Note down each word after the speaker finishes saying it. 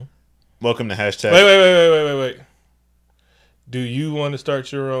Welcome to hashtag. Wait. Do you want to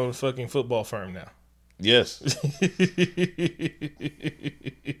start your own fucking football firm now? Yes.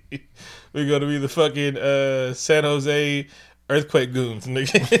 We're going to be the fucking San Jose Earthquake Goons.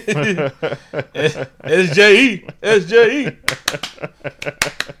 SJE.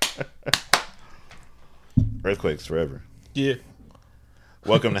 Earthquakes forever. Yeah.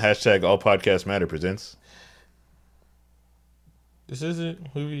 Welcome to hashtag All Podcasts Matter presents. This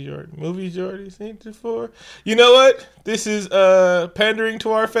isn't movies you already seen before. You know what? This is pandering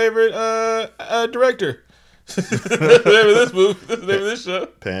to our favorite director. That's the name of this movie. That's the name of this show.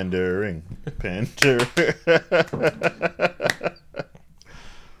 Pandering.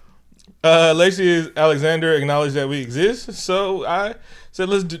 Lacey Alexander acknowledged that we exist, so I said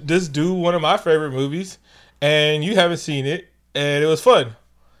let's do one of my favorite movies, and you haven't seen it, and it was fun.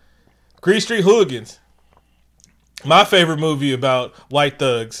 Green Street Hooligans. My favorite movie about white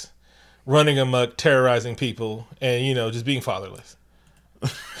thugs running amok, terrorizing people, and, just being fatherless.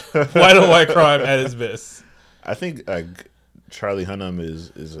 White on white crime at its best. I think Charlie Hunnam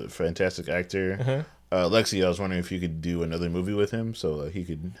is a fantastic actor. Lexi, I was wondering if you could do another movie with him so he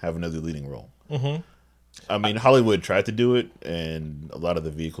could have another leading role. I mean, Hollywood tried to do it, and a lot of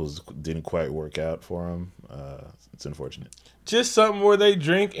the vehicles didn't quite work out for him. It's unfortunate. Just something where they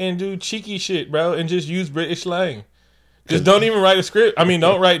drink and do cheeky shit, bro, and just use British slang. Just don't even write a script. I mean,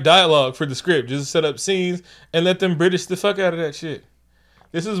 don't write dialogue for the script. Just set up scenes and let them British the fuck out of that shit.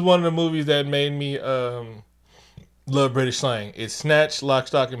 This is one of the movies that made me love British slang. It's Snatch, Lock,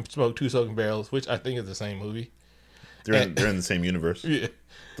 Stock, and Smoke, Two Smoking Barrels, which I think is the same movie. They're in the same universe. Yeah.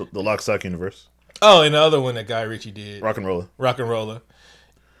 The Lock, Stock universe. Oh, and the other one that Guy Ritchie did. Rock and Roller.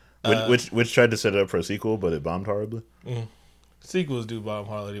 Which tried to set it up for a sequel, but it bombed horribly. Sequels do bomb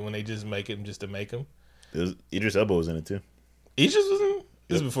horribly when they just make them just to make them. Idris Elba was in it too. Idris was in it?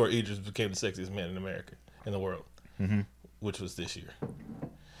 This is before Idris became the sexiest man in America, in the world, which was this year.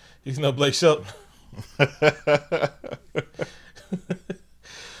 He's no Blake Shelton.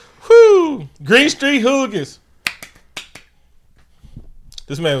 Whoo! Green Street Hooligans.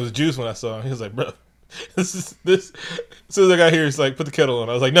 This man was juiced when I saw him. He was like, bro, this. As soon as I got here, he's like, put the kettle on.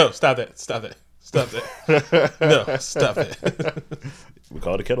 I was like, no, stop that. No, stop that. We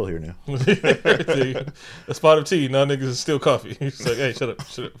call it a kettle here now. A spot of tea. No niggas is still coffee. He's like, hey, shut up.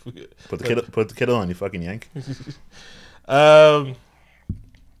 Put the kettle on, you fucking yank. And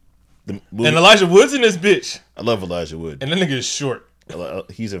Elijah Wood's in this bitch. I love Elijah Wood. And that nigga is short.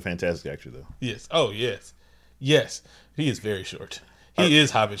 He's a fantastic actor, though. Yes. Oh, yes. Yes. He is very short. He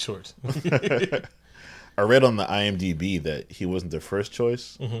is Hobbit short. I read on the IMDb that he wasn't their first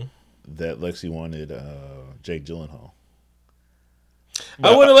choice. That Lexi wanted Jake Gyllenhaal.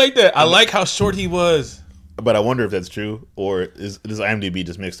 I would have liked that. I like how short he was. But I wonder if that's true, or does IMDb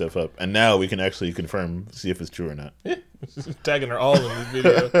just make stuff up? And now we can actually see if it's true or not. Yeah. Tagging her all in this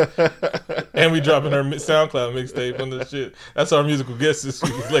video. And we dropping her SoundCloud mixtape on this shit. That's our musical guest this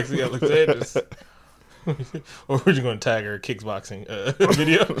week, Lexi Alexander. Or we're just going to tag her kickboxing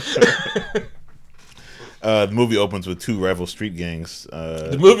video. The movie opens with two rival street gangs.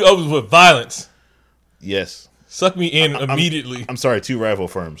 The movie opens with violence. Yes. Suck me in immediately. I'm sorry, two rival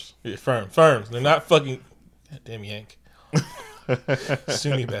firms. Yeah, firms. They're not fucking... Damn yank.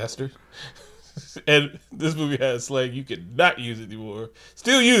 Sunni bastard. And this movie has slang you could not use it anymore.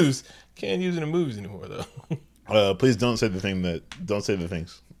 Still use. Can't use it in movies anymore, though. Please don't say the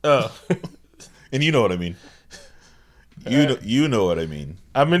things. Oh. And you know what I mean. You know what I mean.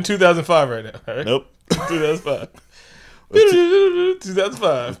 I'm in 2005 right now. All right? Nope. 2005.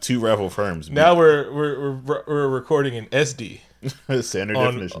 2005. Two rival firms. Now we're recording in SD. Standard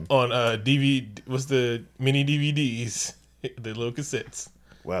definition. On DVD. What's the mini DVDs? The little cassettes.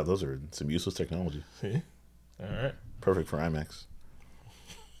 Wow, those are some useless technology. See? All right. Perfect for IMAX.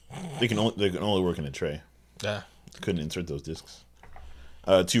 They can only work in a tray. Yeah. Couldn't insert those discs.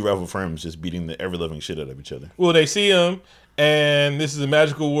 Two rival firms just beating the ever-loving shit out of each other. Well, they see them, and this is a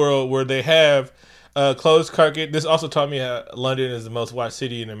magical world where they have closed circuit. This also taught me how London is the most watched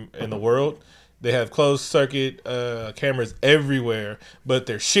city in the world. They have closed circuit cameras everywhere, but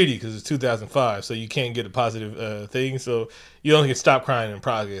they're shitty because it's 2005, so you can't get a positive thing. So you only can stop crime in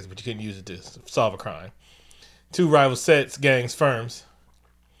progress, but you can't use it to solve a crime. Two rival sets, gangs, firms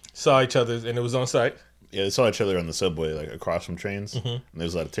saw each other, and it was on site. Yeah, they saw each other on the subway, like across from trains, and there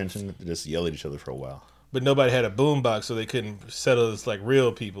was a lot of tension. They just yelled at each other for a while. But nobody had a boombox, so they couldn't settle this like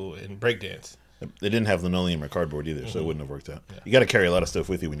real people in breakdance. They didn't have linoleum or cardboard either, so it wouldn't have worked out. Yeah. You got to carry a lot of stuff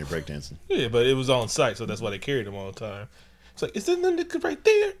with you when you're breakdancing. Yeah, but it was on site, so that's why they carried them all the time. It's like, is there nothing right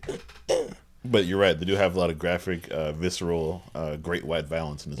there? But you're right. They do have a lot of graphic, visceral, great white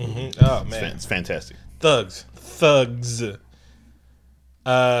violence in this movie. Oh, man. It's fantastic. Thugs.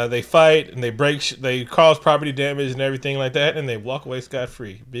 They fight and they cause property damage and everything like that, and they walk away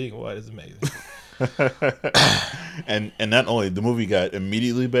scot-free. Being white is amazing. and not only the movie got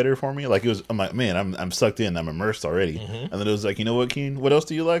immediately better for me, like I'm like, man, I'm sucked in, I'm immersed already. And then it was like, you know what, Keen, what else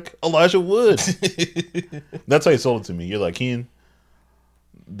do you like? Elijah Wood. That's how you sold it to me. You're like, Keen,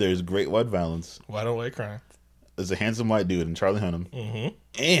 there's great white violence, white on white crime, there's a handsome white dude in Charlie Hunnam,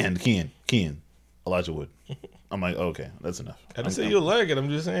 and Keen, Elijah Wood. I'm like, okay, that's enough. I didn't say you like it. I'm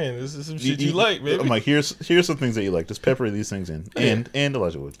just saying this is some shit you like, baby. I'm like, here's some things that you like. Just pepper these things in, and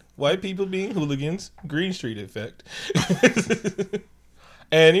Elijah Wood. White people being hooligans, Green Street effect,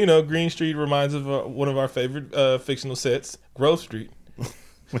 and Green Street reminds of one of our favorite fictional sets, Grove Street,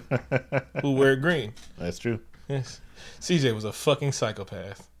 who wear green. That's true. Yes, CJ was a fucking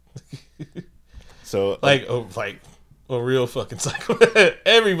psychopath. So, like a real fucking psychopath.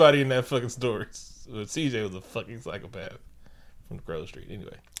 Everybody in that fucking story. CJ was a fucking psychopath from Grove Street.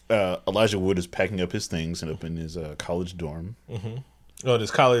 Anyway, Elijah Wood is packing up his things and up in his college dorm. Oh,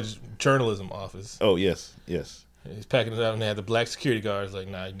 this college journalism office. Oh, yes. He's packing it out, and they had the black security guards like,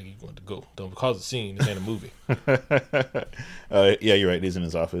 nah, nigga, you want to go. Don't cause a scene. This ain't a movie. Yeah, you're right. He's in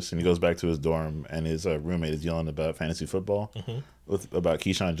his office, and he goes back to his dorm, and his roommate is yelling about fantasy football about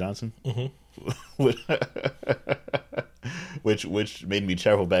Keyshawn Johnson, which made me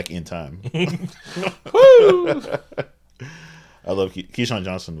travel back in time. Woo! I love Keyshawn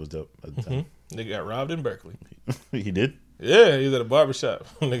Johnson was dope at the time. Nigga got robbed in Berkeley. He did? Yeah, he was at a barbershop.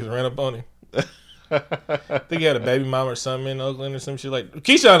 Niggas ran up on him. I think he had a baby mama or something in Oakland or some shit. Like,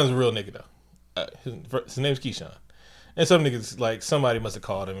 Keyshawn is a real nigga though. His name's Keyshawn, and some niggas like somebody must have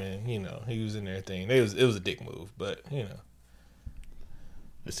called him, and he was in their thing. It was a dick move, but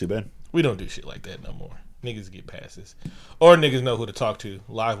it's too bad. We don't do shit like that no more. Niggas get passes, or niggas know who to talk to.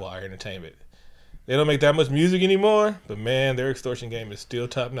 Livewire Entertainment. They don't make that much music anymore, but man, their extortion game is still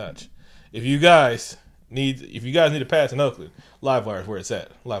top notch. If you guys need a pass in Oakland, Livewire is where it's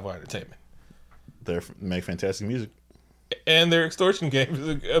at. Livewire Entertainment. They make fantastic music, and their extortion game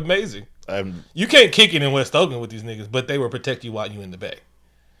is amazing. You can't kick it in West Oakland with these niggas, but they will protect you while you in the Bay.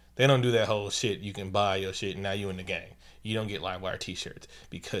 They don't do that whole shit. You can buy your shit, and now you in the gang. You don't get Livewire T-shirts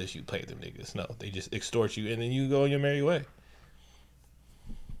because you pay them niggas. No, they just extort you, and then you go on your merry way.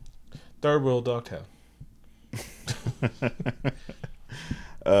 Third World Dogtown.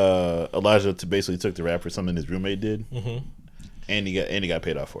 Elijah basically took the rap for something his roommate did, and he got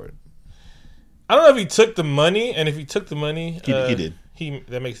paid off for it. I don't know if he took the money, and if he took the money, he did.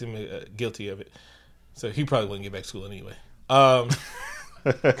 That makes him guilty of it. So he probably wouldn't get back to school anyway.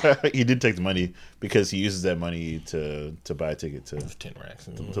 He did take the money because he uses that money to buy a ticket to 10 racks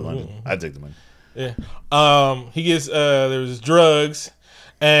to London. I'd take the money. Yeah. He gets there was drugs,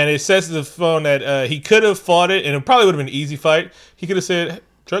 and it says to the phone that he could have fought it, and it probably would have been an easy fight. He could have said,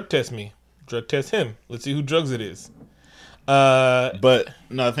 "Drug test me, drug test him. Let's see who drugs it is." But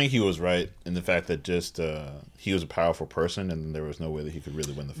no, I think he was right in the fact that just he was a powerful person, and there was no way that he could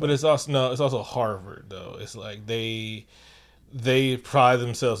really win the fight. But it's also Harvard though. It's like they pride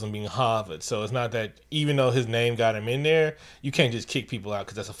themselves on being Harvard, so it's not that even though his name got him in there, you can't just kick people out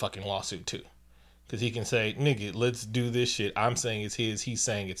because that's a fucking lawsuit too. Because he can say, "Nigga, let's do this shit. I'm saying it's his. He's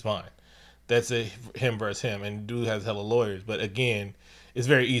saying it's mine." That's him versus him, and dude has hella lawyers. But again, it's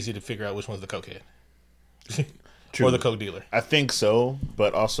very easy to figure out which one's the cokehead. True. Or the coke dealer. I think so,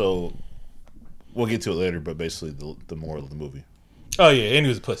 but also we'll get to it later. But basically, the moral of the movie. Oh yeah, and he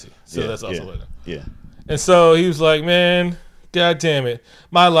was a pussy, so that's also what. Yeah. And so he was like, "Man, god damn it,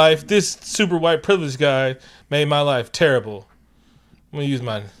 my life. This super white privileged guy made my life terrible. I'm gonna use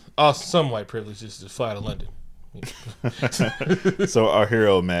my some white privileges to fly to London." So our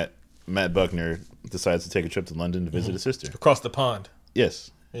hero Matt Buckner decides to take a trip to London to visit his sister across the pond.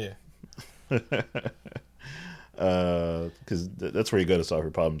 Yes. Yeah. Because that's where you go to solve your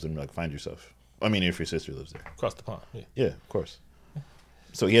problems and like find yourself. I mean, if your sister lives there. Across the pond. Yeah. Yeah, of course.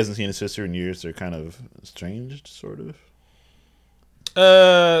 So he hasn't seen his sister in years. They're kind of estranged, sort of.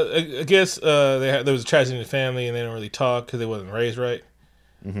 I guess there was a tragedy in the family, and they don't really talk because they wasn't raised right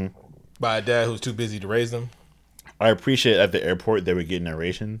by a dad who was too busy to raise them. I appreciate at the airport they would get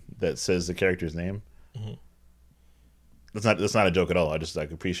narration that says the character's name. That's not a joke at all. I just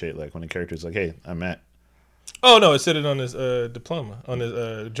like appreciate like when the character's like, "Hey, I'm Matt." Oh no, it said it on his diploma, on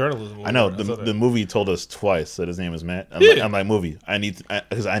his journalism. I know the movie told us twice that his name is Matt. I'm like movie. I need to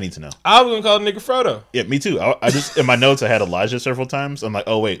know. I was gonna call the nigga Frodo. Yeah, me too. I just in my notes I had Elijah several times. I'm like,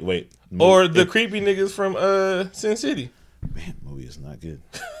 oh wait. Or the creepy niggas from Sin City. Man, movie is not good.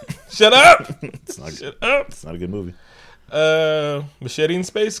 Shut up. Shut up. It's not a good movie. Machete in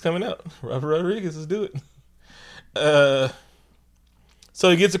Space coming out. Robert Rodriguez, let's do it. So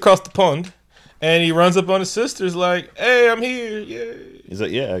he gets across the pond, and he runs up on his sisters like, "Hey, I'm here!" Yay. He's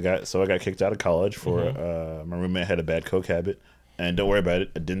like, "Yeah, I got kicked out of college for my roommate had a bad coke habit, and don't worry about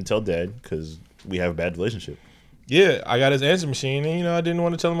it. I didn't tell Dad because we have a bad relationship." Yeah, I got his answer machine, and I didn't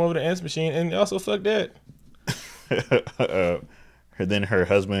want to tell him over the answer machine, and also fuck Dad. Then her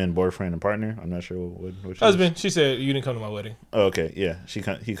husband and boyfriend and partner. I'm not sure what husband. She said you didn't come to my wedding. Oh, okay, yeah.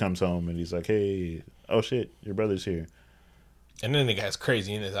 He comes home and he's like, "Hey, oh shit, your brother's here." And then the guy's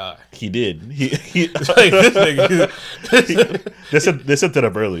crazy in his eye. He did. He like this nigga. They set that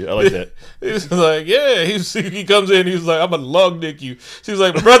up early. I like that. He's like, yeah. He comes in. He's like, I'm gonna long dick you. She's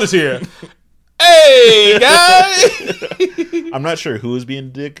like, my brother's here. Hey, guy. I'm not sure who was being a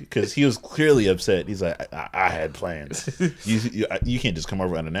dick because he was clearly upset. He's like, I had plans. You can't just come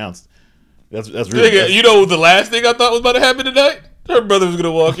over unannounced. That's really. Nigga, you know the last thing I thought was about to happen tonight? Her brother was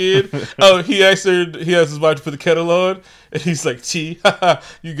gonna walk in. He asked his wife to put the kettle on, and he's like, "Tea,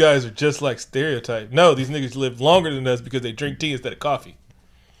 you guys are just like Stereotype. No, these niggas live longer than us because they drink tea instead of coffee."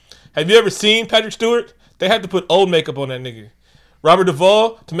 Have you ever seen Patrick Stewart? They had to put old makeup on that nigga. Robert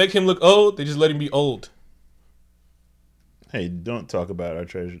Duvall, to make him look old, they just let him be old. Hey, don't talk about our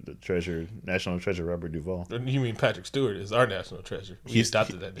national treasure, Robert Duvall. You mean Patrick Stewart is our national treasure? We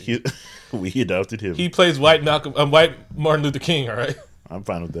adopted that nigga. We adopted him. He plays white Martin Luther King. All right, I'm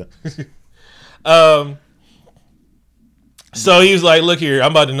fine with that. So he was like, "Look here,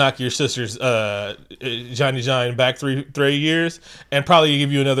 I'm about to knock your sister's Johnny John back three years, and probably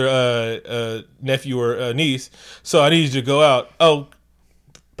give you another nephew or niece. So I need you to go out. Oh,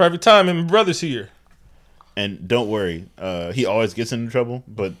 perfect time, and my brother's here." And don't worry, he always gets into trouble.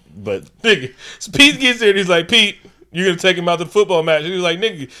 But nigga, so Pete gets there and he's like, "Pete, you're gonna take him out to the football match." And he's like,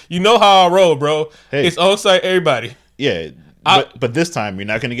 "Nigga, you know how I roll, bro. Hey, it's on site, everybody." Yeah, but this time you're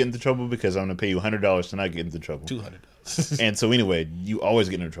not gonna get into trouble because I'm gonna pay you $100 to not get into trouble. $200. And so anyway, you always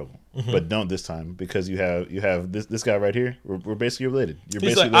get into trouble, but don't this time because you have this guy right here. We're basically related.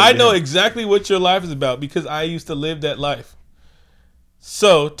 He's like, I know exactly what your life is about because I used to live that life.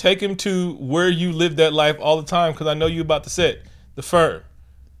 So take him to where you live that life all the time because I know you about to set the firm.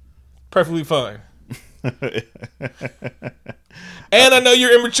 Perfectly fine. And I know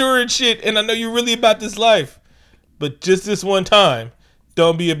you're immature and shit, and I know you're really about this life. But just this one time,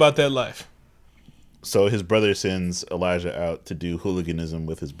 don't be about that life. So his brother sends Elijah out to do hooliganism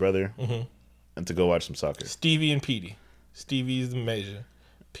with his brother and to go watch some soccer. Stevie and Petey. Stevie's the major.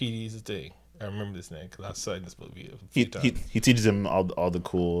 Petey's the thing. I remember this name because I saw this movie a few times. He teaches him all the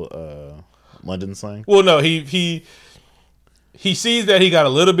cool London slang. Well, no, he sees that he got a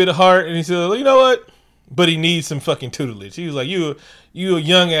little bit of heart, and he says, well, "You know what?" But he needs some fucking tutelage. He was like, "You a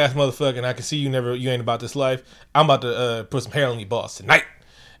young ass motherfucker, and I can see you ain't about this life. I'm about to put some hair on your boss tonight."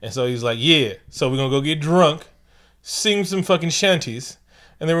 And so he's like, "Yeah." So we're gonna go get drunk, sing some fucking shanties,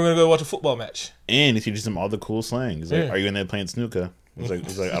 and then we're gonna go watch a football match. And he teaches him all the cool slang. He's like, "Are you in there playing snooker?" He's like,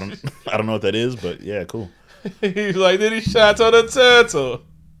 I don't know what that is, but yeah, cool. He's like, then he shots on the turtle.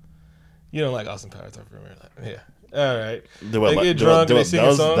 You don't like Austin Powers, I remember that. Yeah. All right. They get drunk, they sing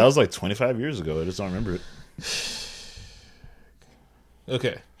a song. That was like 25 years ago. I just don't remember it.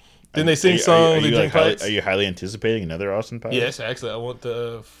 Okay. Then they sing songs, they drink fights. Are you highly anticipating another Austin Powers? Yes, actually. I want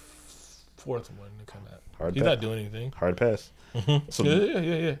the fourth one to come out. He's not doing anything. Hard pass. So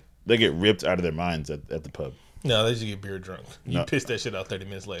yeah. They get ripped out of their minds at the pub. No, they just get beer drunk. You piss that shit out 30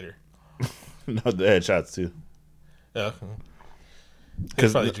 minutes later. No, they had shots too. Yeah.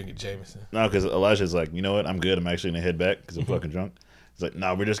 He's probably drinking Jameson. No, because Elijah's like, you know what? I'm good. I'm actually going to head back because I'm fucking drunk. He's like,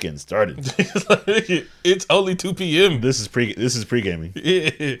 nah, we're just getting started. It's only 2 p.m. This is pre-gaming.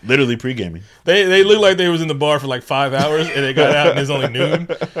 Literally pre-gaming. They look like they was in the bar for like 5 hours and they got out and it's only noon.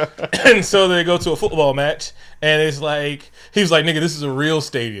 And so they go to a football match and it's like, he was like, nigga, this is a real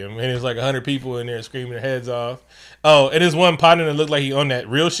stadium. And it's like 100 people in there screaming their heads off. Oh, and there's one partner that looked like he on that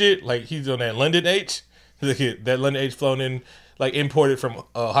real shit. Like he's on that London H. That London H flown in, like imported from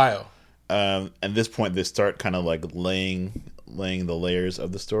Ohio. At this point, they start kind of like laying the layers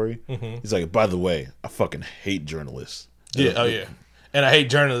of the story. He's like, by the way, I fucking hate journalists. Yeah, oh yeah. And I hate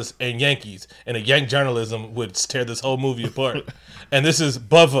journalists and Yankees. And a Yank journalism would tear this whole movie apart. And this is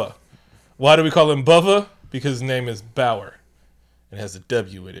Bubba. Why do we call him Bubba? Because his name is Bauer. And it has a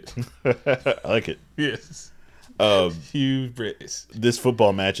W with it. I like it. Yes. Huge Brits. This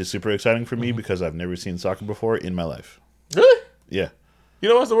football match is super exciting for me because I've never seen soccer before in my life. Really? Yeah. You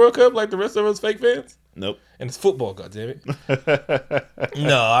don't watch the World Cup like the rest of us fake fans? Nope. And it's football, goddammit.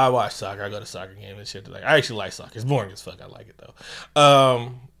 No, I watch soccer. I go to soccer games and shit. Like, I actually like soccer. It's boring as fuck. I like it though.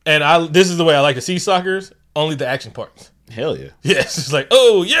 And this is the way I like to see soccer's, only the action parts. Hell yeah. Yes, it's like,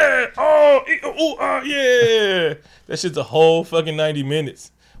 oh yeah, yeah. That shit's a whole fucking 90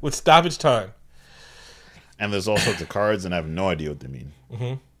 minutes with stoppage time. And there's all sorts of cards, and I have no idea what they mean.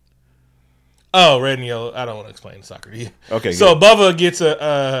 Mm-hmm. Oh, red and yellow. I don't want to explain soccer to you. Okay. So good. Bubba gets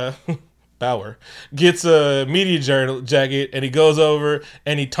Bauer gets a media journal jacket, and he goes over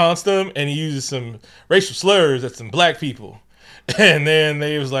and he taunts them, and he uses some racial slurs at some black people. And then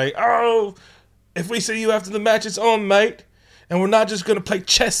they was like, oh, if we see you after the match, it's on, mate. And we're not just going to play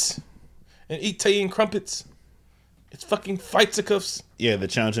chess and eat tea and crumpets. It's fucking fightsicuffs. Yeah, they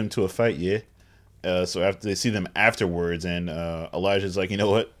challenge him to a fight, yeah. So after they see them afterwards, and Elijah's like, you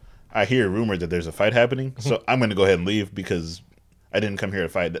know what? I hear a rumor that there's a fight happening, so I'm going to go ahead and leave because I didn't come here to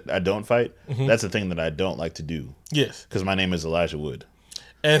fight. I don't fight. Mm-hmm. That's the thing that I don't like to do. Yes. Because my name is Elijah Wood.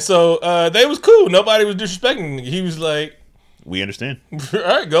 And so they was cool. Nobody was disrespecting him. He was like, we understand. All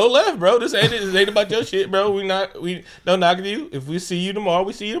right, go left, bro. This ain't about your shit, bro. We don't knock at you. If we see you tomorrow,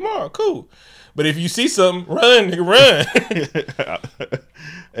 we see you tomorrow. Cool. But if you see something, run, nigga, run.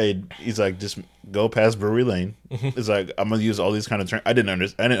 Hey, he's like, just go past Brewery Lane. Mm-hmm. It's like, I'm gonna use all these kind of terms. I didn't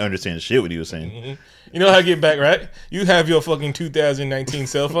understand shit what he was saying. Mm-hmm. You know how I get back, right? You have your fucking 2019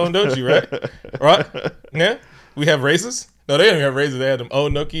 cell phone, don't you? Right? Right? Yeah. We have razors. No, they don't have razors. They had them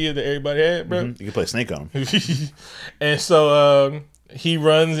old Nokia that everybody had, bro. Mm-hmm. You can play Snake on them. And so he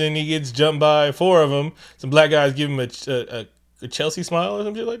runs and he gets jumped by 4 of them. Some black guys give him a Chelsea smile or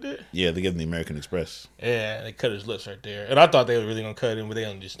some shit like that. Yeah, they give him the American Express. Yeah, they cut his lips right there. And I thought they were really going to cut him, but they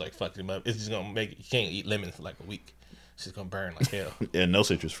don't just like fucked him up. It's just going to make it, you can't eat lemons for like a week. It's just going to burn like hell. Yeah, no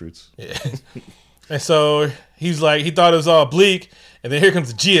citrus fruits. Yeah. And so he's like, he thought it was all bleak. And then here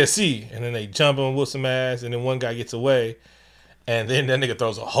comes the GSC. And then they jump him, whoop some ass. And then one guy gets away. And then that nigga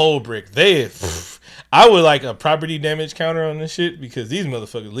throws a whole brick. I would like a property damage counter on this shit because these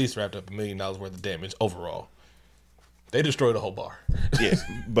motherfuckers at least wrapped up $1 million worth of damage overall. They destroyed the whole bar. Yes,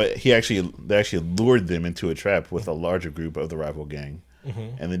 but they actually lured them into a trap with a larger group of the rival gang.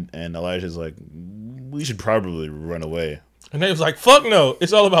 Mm-hmm. And Elijah's like, we should probably run away. And they was like, fuck no,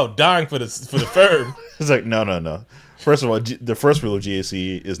 it's all about dying for the firm. It's like, no. First of all, the first rule of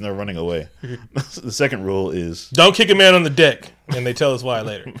GSE is never running away. The second rule is don't kick a man on the deck, and they tell us why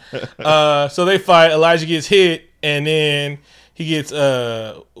later. So they fight. Elijah gets hit, and then he gets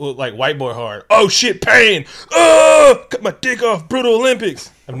like white boy hard. Oh shit, pain! Oh, cut my dick off. Brutal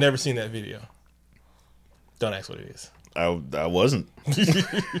Olympics. I've never seen that video. Don't ask what it is. I wasn't.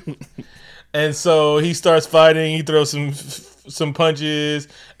 And so he starts fighting. He throws some punches,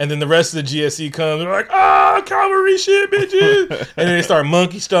 and then the rest of the GSC comes. They're like, cavalry shit, bitches! And then they start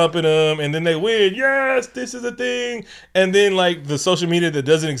monkey stomping them, and then they win. Yes, this is a thing. And then like the social media that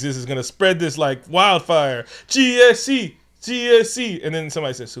doesn't exist is gonna spread this like wildfire. GSC, and then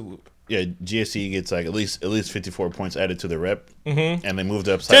somebody says whoop. Yeah, GSC gets like at least 54 points added to the rep, mm-hmm. and they moved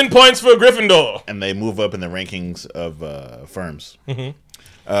up 10 points for Gryffindor, and they move up in the rankings of firms. Mm-hmm.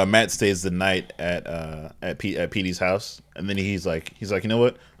 Matt stays the night at Petey's house, and then he's like, you know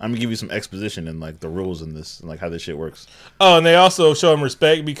what? I'm gonna give you some exposition and like the rules in this and like how this shit works. Oh, and they also show him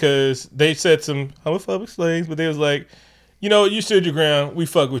respect because they said some homophobic things, but they was like, you know, you stood your ground. We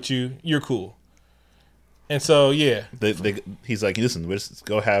fuck with you. You're cool. And so yeah, he's like, listen, let's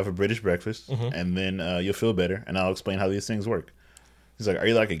go have a British breakfast, mm-hmm. and then you'll feel better, and I'll explain how these things work. He's like, are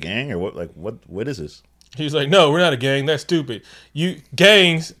you like a gang or what? Like what is this? He's like, no, we're not a gang. That's stupid.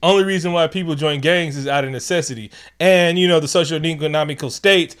 Gangs, only reason why people join gangs is out of necessity. And, you know, the socio-economical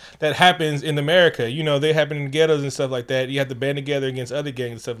state that happens in America, you know, they happen in ghettos and stuff like that. You have to band together against other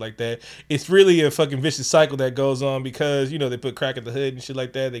gangs and stuff like that. It's really a fucking vicious cycle that goes on because, you know, they put crack at the hood and shit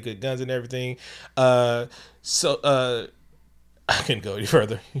like that. They put guns and everything. I couldn't go any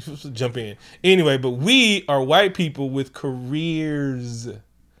further. You're supposed to jump in. Anyway, but we are white people with careers.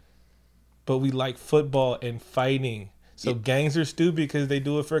 But we like football and fighting. So gangs are stupid because they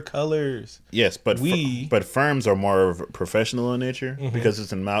do it for colors. Yes, but firms are more professional in nature, mm-hmm. because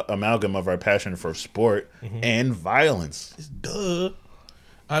it's an amalgam of our passion for sport, mm-hmm. and violence. It's duh.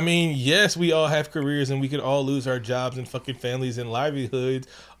 I mean, yes, we all have careers and we could all lose our jobs and fucking families and livelihoods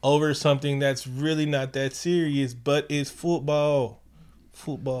over something that's really not that serious, but it's football.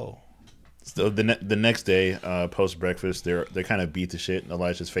 Football. So the next day, post breakfast, they're kind of beat to shit.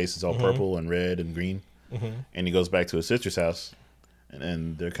 Elijah's face is all mm-hmm. purple and red and green, mm-hmm. and he goes back to his sister's house,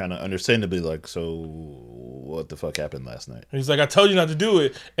 and they're kind of understandably like, "So what the fuck happened last night?" He's like, "I told you not to do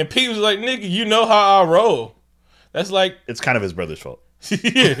it," and Pete was like, "Nigga, you know how I roll." That's like it's kind of his brother's fault.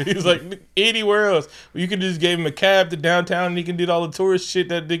 Yeah, he was like, anywhere else. You can just give him a cab to downtown and he can do all the tourist shit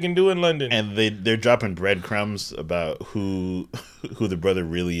that they can do in London. And they're dropping breadcrumbs about who the brother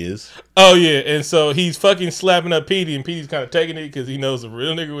really is. Oh, yeah. And so he's fucking slapping up Petey, and Petey's kind of taking it because he knows the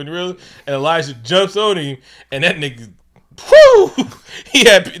real nigga when real. And Elijah jumps on him, and that nigga, whoo!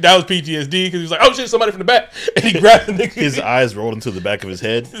 That was PTSD because he was like, oh shit, somebody from the back. And he grabbed the nigga. His eyes rolled into the back of his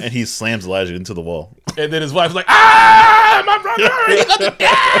head, and he slams Elijah into the wall. And then his wife's like, ah, my brother, he's gonna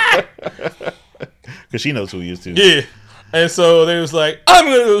die. Because she knows who he is too. Yeah. And so they was like, I'm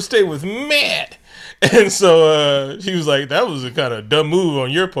gonna go stay with Matt. And so he was like, that was a kind of dumb move on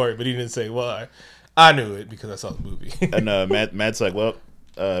your part, but he didn't say why. I knew it because I saw the movie. And Matt's like, well,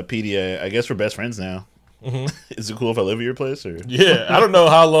 Petey, I guess we're best friends now. Mm-hmm. Is it cool if I live at your place? Or yeah, I don't know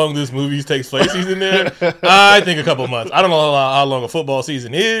how long this movie takes place. He's in there. I think a couple months. I don't know how long a football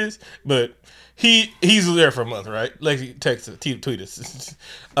season is, but he's there for a month, right? Like he tweet us.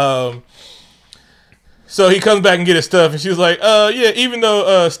 So he comes back and get his stuff, and she was like, yeah, even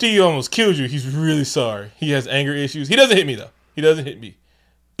though Steve almost killed you, he's really sorry. He has anger issues. He doesn't hit me though. He doesn't hit me,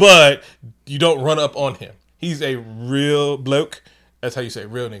 but you don't run up on him. He's a real bloke. That's how you say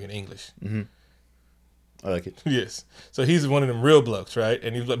real nigga in English. Mm-hmm. I like it. Yes. So he's one of them real blokes, right?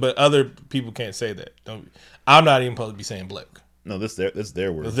 And he's like, but other people can't say that. I'm not even supposed to be saying bloke. No, that's their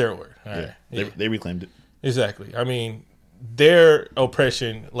word. It's their word. All yeah. right. Yeah. They reclaimed it. Exactly. I mean, their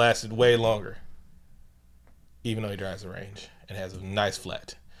oppression lasted way longer. Even though he drives a Range and has a nice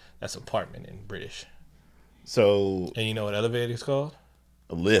flat. That's apartment in British. So. And you know what elevator is called?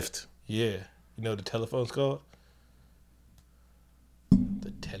 A lift. Yeah. You know what the telephone's called? The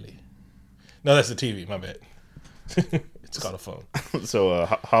telly. No, that's the TV. My bad. It's called a phone. So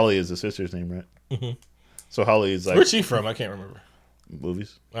Holly is the sister's name, right? Mm-hmm. So Holly is like. Where's she from? I can't remember.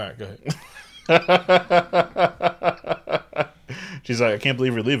 Movies. All right, go ahead. She's like, I can't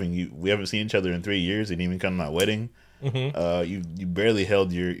believe we're leaving. We haven't seen each other in 3 years. You didn't even come to my wedding. Mm-hmm. You barely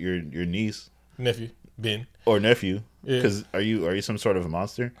held your niece, nephew, Ben, or nephew. Because are you some sort of a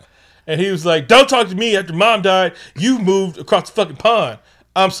monster? And he was like, don't talk to me after mom died. You moved across the fucking pond.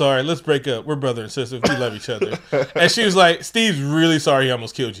 I'm sorry, let's break up. We're brother and sister. We love each other. And she was like, Steve's really sorry he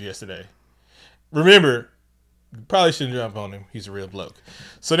almost killed you yesterday. Remember, you probably shouldn't jump on him. He's a real bloke.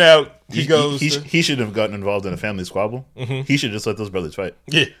 So now he goes. He shouldn't have gotten involved in a family squabble. Mm-hmm. He should just let those brothers fight.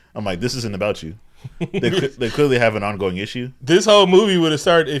 Yeah. I'm like, this isn't about you. They clearly have an ongoing issue. This whole movie would have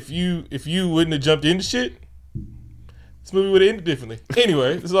started if you wouldn't have jumped into shit. This movie would have ended differently.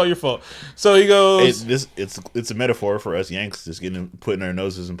 Anyway, this is all your fault. So he goes. It's a metaphor for us Yanks just putting our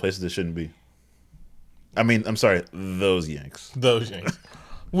noses in places that shouldn't be. I mean, I'm sorry, those Yanks. Those Yanks.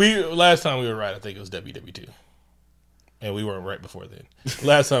 Last time we were right, I think it was WW2. And we weren't right before then.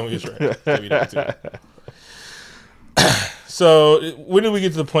 Last time we was right. WW2. So when did we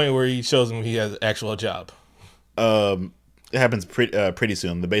get to the point where he shows him he has an actual job? It happens pretty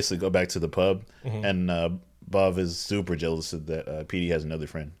soon. They basically go back to the pub, mm-hmm. and Bob is super jealous that Petey has another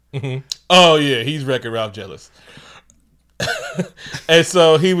friend. Mm-hmm. Oh yeah, he's Wreck-It Ralph jealous. And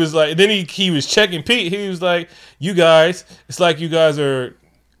so he was like, then he was checking Pete. He was like, you guys, it's like you guys are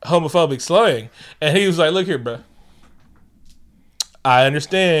homophobic slang. And he was like, look here, bro. I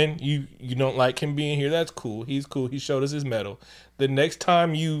understand you don't like him being here. That's cool. He's cool. He showed us his medal. The next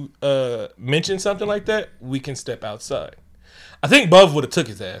time you mention something like that, we can step outside. I think Bub would have took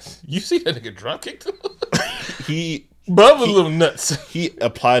his ass. You see that nigga drop kicked him? Bub was a little nuts. He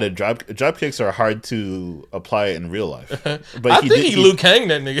applied a drop kicks are hard to apply in real life. But I think he Liu Kang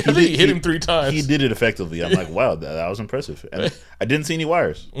that nigga. I think he hit him 3 times. He did it effectively. I'm like, wow, that was impressive. And I didn't see any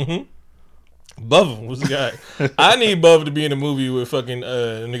wires. Mm-hmm. Bubba was the guy. I need Bubba to be in a movie with fucking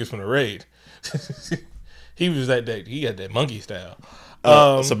niggas from the raid. He was that day. He had that monkey style.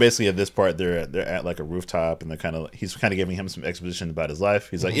 So basically, at this part, they're at like a rooftop, and he's kind of giving him some exposition about his life.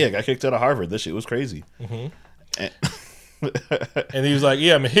 He's like, "Yeah, I got kicked out of Harvard. This shit was crazy." Mm-hmm. And he was like,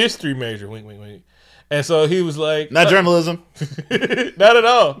 "Yeah, I'm a history major." Wink, wink, wink. And so he was like, "Not journalism, not at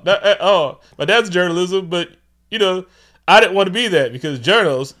all, not at all. My dad's journalism, but I didn't want to be that because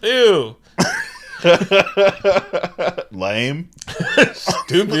journals, ew." Lame.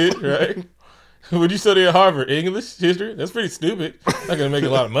 Stupid, right? Would you study at Harvard? English? History? That's pretty stupid. Not going to make a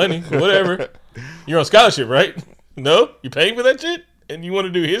lot of money. Whatever. You're on scholarship, right? No? You're paying for that shit? And you want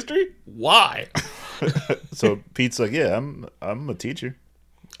to do history? Why? So Pete's like, yeah, I'm a teacher.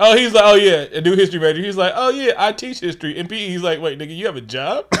 Oh, he's like, oh yeah, a new history major. He's like, oh yeah, I teach history. And Pete, he's like, wait, nigga, you have a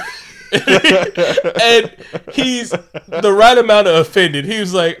job? And he's the right amount of offended. He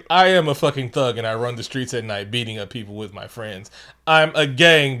was like, I am a fucking thug and I run the streets at night beating up people with my friends. I'm a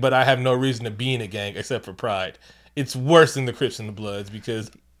gang, but I have no reason to be in a gang except for pride. it's worse than the Crips and the Bloods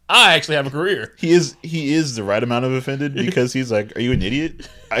because I actually have a career. He is the right amount of offended because he's like, "Are you an idiot?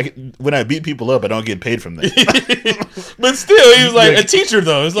 When I beat people up, I don't get paid from that." But still, he was like a teacher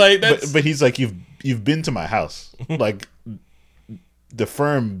though. It's like that's... but he's like, "You've been to my house. Like the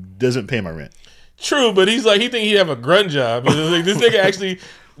firm doesn't pay my rent." True, but he's like he think he have a grunt job. Like, this nigga actually.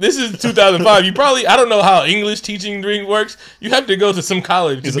 This is 2005. You probably I don't know how English teaching works. You have to go to some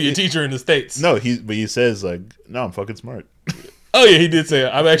college to be a teacher in the States. No, he says like, "No, I'm fucking smart." Oh yeah, he did say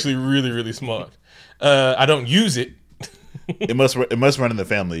I'm actually really really smart. I don't use it. It must run in the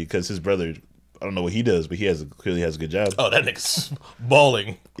family because his brother. I don't know what he does, but clearly has a good job. Oh, that nigga's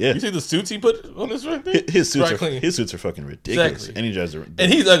balling. Yeah, you see the suits he put on this right there? His suits are fucking ridiculous. Exactly. And he drives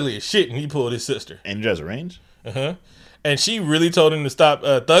and he's ugly as shit. And he pulled his sister. And he drives a Range. And she really told him to stop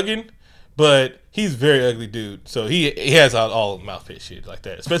thugging, but he's a very ugly dude. So he has all mouth pit shit like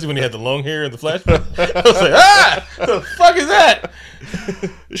that, especially when he had the long hair and the flashback. I was like, what the fuck is that?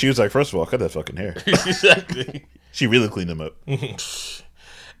 She was like, first of all, cut that fucking hair. Exactly. She really cleaned him up.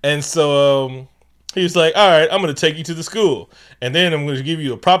 And so he was like, all right, I'm going to take you to the school. And then I'm going to give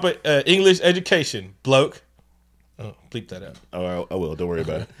you a proper English education, bloke. Oh, bleep that out. Oh, I will. Don't worry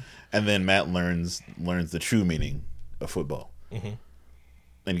about it. And then Matt learns the true meaning of football. And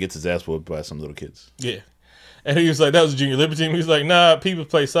gets his ass whooped by some little kids. Yeah. And he was like, that was a junior liberty team. He was like, nah, people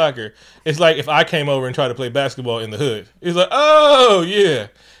play soccer. It's like if I came over and tried to play basketball in the hood. He was like, oh, yeah.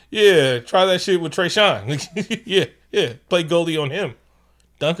 Yeah, try that shit with Trayshawn. Yeah. Play goalie on him.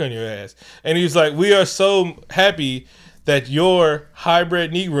 Dunk on your ass. And he was like, we are so happy that your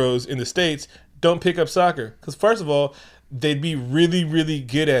hybrid Negroes in the States don't pick up soccer. Because first of all, they'd be really, really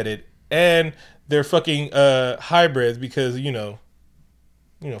good at it. And they're fucking hybrids because,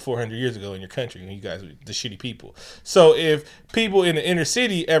 400 years ago in your country, and you guys were the shitty people. So if people in the inner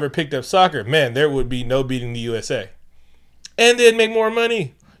city ever picked up soccer, man, there would be no beating the USA. And they'd make more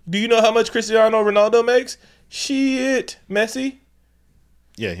money. Do you know how much Cristiano Ronaldo makes? Shit, Messi.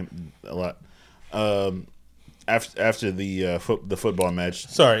 Yeah, a lot. After the football match.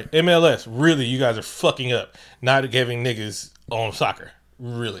 Sorry, MLS. Really, you guys are fucking up. Not giving niggas on soccer.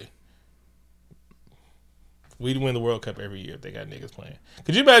 Really. We'd win the World Cup every year if they got niggas playing.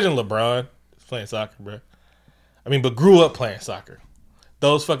 Could you imagine LeBron playing soccer, bro? I mean, but grew up playing soccer.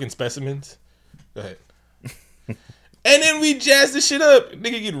 Those fucking specimens. Go ahead. And then we jazz this shit up.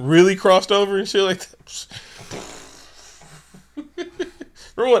 Nigga get really crossed over and shit like that.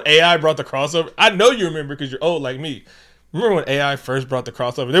 Remember when AI brought the crossover? I know you remember because you're old like me. Remember when AI first brought the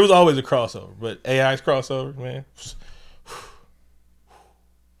crossover? There was always a crossover, but AI's crossover, man.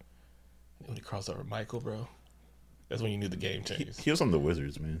 When he crossed over Michael, bro. That's when you knew the game changed. He was on the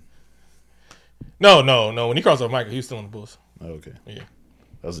Wizards, man. No. When he crossed over Michael, he was still on the Bulls. Oh, okay. Yeah.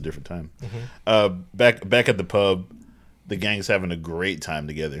 That was a different time. Back at the pub, the gang's having a great time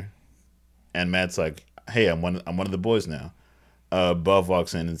together. And Matt's like, hey, I'm one of the boys now. Buff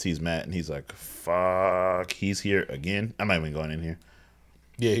walks in and sees Matt, and he's like, fuck, he's here again? I'm not even going in here.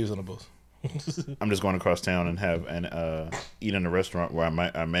 Yeah, he was on the Bulls. I'm just going across town and eat in a restaurant where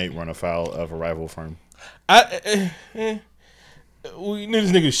I may run afoul of a rival firm. We knew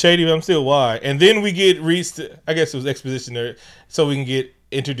this nigga was shady, but I'm still why. And then we get I guess it was exposition there, so we can get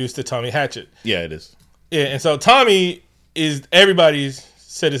introduced to Tommy Hatchet. Yeah, it is. Yeah, and so Tommy everybody's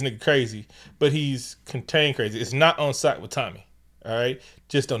said this nigga crazy, but he's contained crazy. It's not on site with Tommy. All right,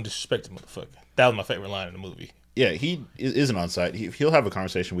 just don't disrespect the motherfucker. That was my favorite line in the movie. Yeah, he isn't on site. He'll have a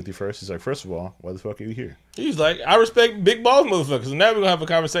conversation with you first. He's like, first of all, why the fuck are you here? He's like, I respect big balls motherfuckers. So now we're going to have a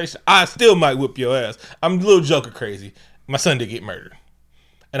conversation. I still might whip your ass. I'm a little joker crazy. My son did get murdered.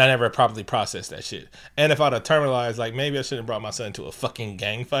 And I never properly processed that shit. And if I'd have internalized, like, maybe I shouldn't have brought my son to a fucking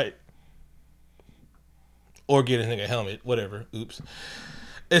gang fight. Or get a nigga a helmet. Whatever. Oops.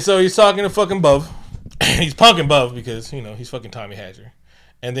 And so he's talking to fucking Buff. He's punking Buff because, he's fucking Tommy Hatcher.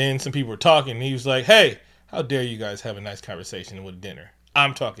 And then some people were talking. And he was like, hey, how dare you guys have a nice conversation with dinner?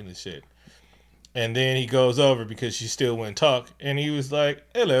 I'm talking this shit. And then he goes over because she still wouldn't talk. And he was like,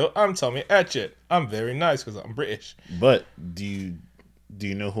 hello, I'm Tommy Hatchet. I'm very nice because I'm British. But do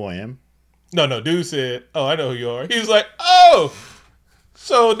you know who I am? No. Dude said, oh, I know who you are. He was like, oh,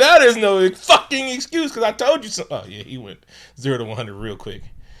 so now there's no fucking excuse because I told you so. Oh, yeah, he went 0 to 100 real quick.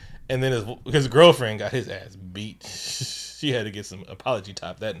 And then his girlfriend got his ass beat. She had to get some apology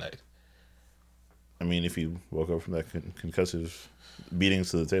top that night. I mean, if he woke up from that concussive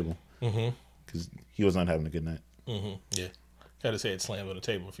beatings to the table. Because he was not having a good night. Yeah. Got his head slammed on the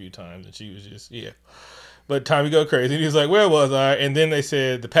table a few times, and she was just, yeah. But Tommy go crazy. And he was like, where was I? And then they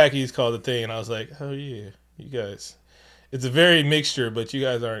said the Packies called the thing, and I was like, oh, yeah, you guys. It's a very mixture, but you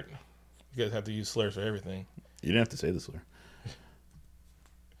guys have to use slurs for everything. You didn't have to say this, Laura.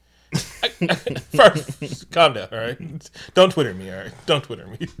 First, calm down, all right? Don't Twitter me, all right? Don't Twitter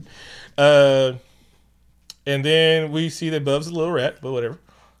me. And then we see that Bub's a little rat, but whatever.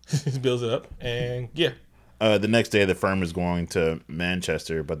 He builds it up, and yeah. The next day, the firm is going to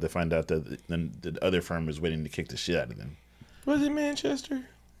Manchester, but they find out that the other firm is waiting to kick the shit out of them. Was it Manchester?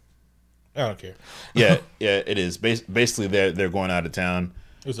 I don't care. Yeah, it is. Basically, they're going out of town.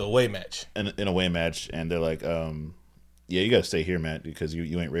 It was a away match. In a away match, and they're like, yeah, you got to stay here, Matt, because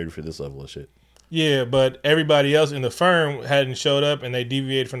you ain't ready for this level of shit. Yeah, but everybody else in the firm hadn't showed up, and they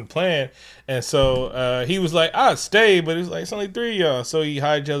deviated from the plan. And so he was like, I'd stay, but it was like, it's only 3 of y'all. So he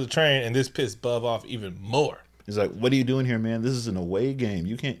hijacked the train, and this pissed Bub off even more. He's like, what are you doing here, man? This is an away game.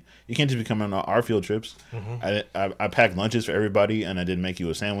 You can't just be coming on our field trips. Mm-hmm. I packed lunches for everybody, and I didn't make you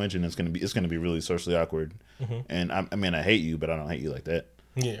a sandwich, and it's gonna be really socially awkward. Mm-hmm. And I mean, I hate you, but I don't hate you like that.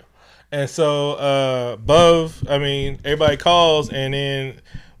 Yeah. And so everybody calls, and then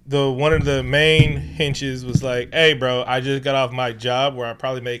one of the main henches was like, hey, bro, I just got off my job where I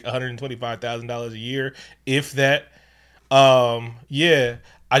probably make $125,000 a year, if that. Yeah,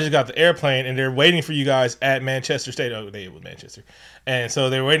 I just got the airplane, and they're waiting for you guys at Manchester Stadium. Oh, they was Manchester. And so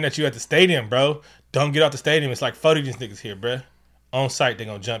they're waiting at you at the stadium, bro. Don't get out the stadium. It's like 40 these niggas here, bro. On site, they're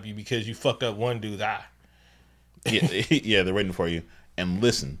going to jump you because you fucked up one dude's eye. Yeah, they're waiting for you. And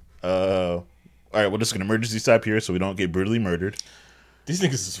listen, all right, we're just going to emergency stop here so we don't get brutally murdered. These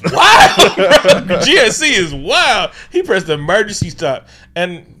niggas is wild. GSC is wild. He pressed the emergency stop.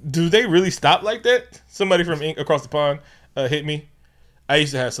 And do they really stop like that? Somebody from across the pond hit me. I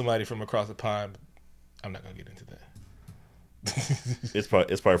used to have somebody from across the pond. I'm not going to get into that. It's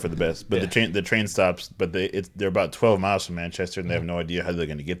probably for the best. But yeah. the train stops, but they're about 12 miles from Manchester, and they have no idea how they're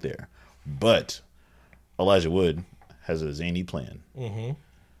going to get there. But Elijah Wood has a zany plan. Mm-hmm.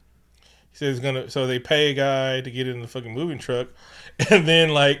 He says so they pay a guy to get in the fucking moving truck, and then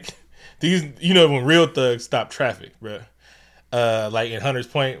like these, when real thugs stop traffic, bro. Like in Hunters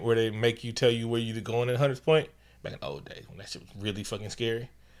Point, where they make you tell you where you're going in Hunters Point. Back in the old days when that shit was really fucking scary.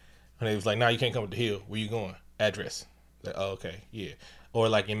 And they was like, nah, you can't come up the hill. Where you going? Address. Like, oh, okay, yeah. Or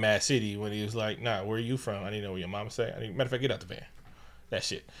like in Mad City when he was like, nah, where are you from? I need to know where your mama say. Matter of fact, get out the van. That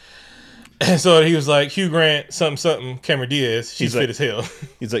shit. And so he was like, Hugh Grant, something, Cameron Diaz. She's fit as hell.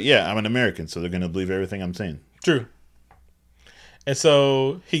 He's like, yeah, I'm an American, so they're going to believe everything I'm saying. True. And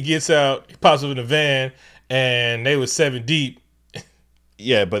so he gets out, he pops up in the van, and they was 7 deep.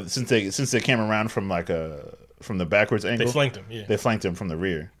 Yeah, but since they came around from from the backwards angle, they flanked him. Yeah, they flanked him from the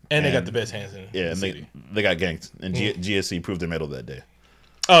rear, and they got the best hands in. Yeah, and city. they got ganked, and GSC proved their mettle that day.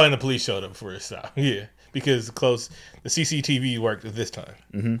 Oh, and the police showed up for a stop. Yeah, because the CCTV worked at this time.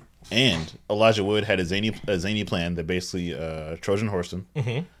 Mm-hmm. And Elijah Wood had a zany plan that basically Trojan horsed him.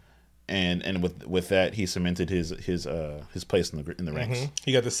 Mm-hmm. And with that, he cemented his place in the ranks. Mm-hmm.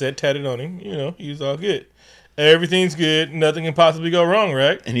 He got the set tatted on him. He was all good. Everything's good. Nothing can possibly go wrong,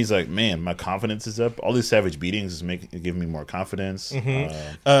 right? And he's like, man, my confidence is up. All these savage beatings is giving me more confidence.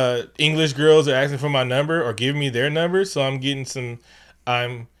 Mm-hmm. English girls are asking for my number or giving me their number, so I'm getting some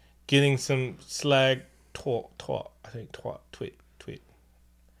slag twat. I think tweet.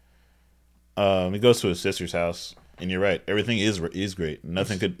 He goes to his sister's house, and you're right. Everything is great.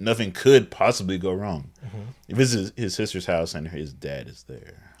 Nothing could possibly go wrong. Mm-hmm. He visits his sister's house, and his dad is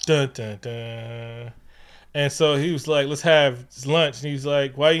there. Dun, dun, dun. And so he was like, let's have lunch. And he was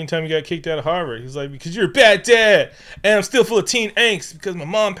like, why didn't you tell me you got kicked out of Harvard? He was like, because you're a bad dad. And I'm still full of teen angst because my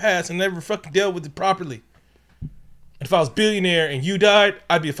mom passed and never fucking dealt with it properly. And if I was a billionaire and you died,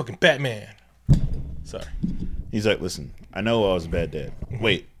 I'd be a fucking Batman. Sorry. He's like, listen, I know I was a bad dad. Mm-hmm.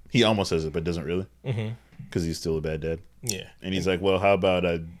 Wait, he almost says it, but doesn't really. Because he's still a bad dad. Yeah. And he's like, well, how about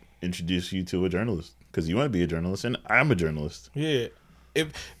I introduce you to a journalist? Because you want to be a journalist, and I'm a journalist. Yeah.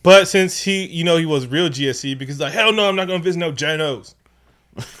 But since he was real GSC, because like, hell no, I'm not going to visit no journos.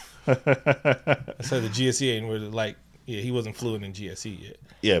 So the GSC ain't really like, he wasn't fluent in GSC yet.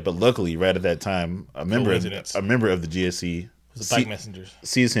 Yeah, but luckily, right at that time, a member of the GSC messengers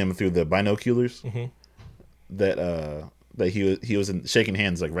sees him through the binoculars. Mm-hmm. That he was shaking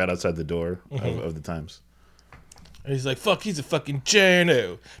hands like right outside the door of the Times. And he's like, fuck, he's a fucking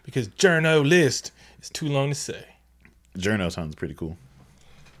journo, because journo list is too long to say. Journo sounds pretty cool.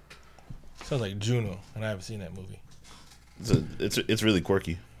 Sounds like Juno, and I haven't seen that movie. It's really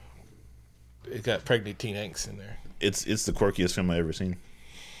quirky. It got pregnant teen angst in there. It's the quirkiest film I've ever seen.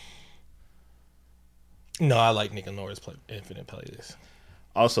 No, I like Nick and Laura's Infinite Playlist.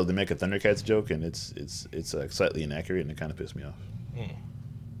 Also, they make a Thundercats joke, and it's slightly inaccurate, and it kind of pissed me off.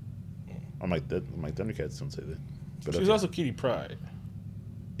 I'm like Thundercats don't say that. But she was also Kitty Pryde.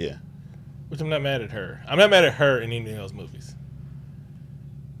 Yeah. Which I'm not mad at her. I'm not mad at her in any of those movies.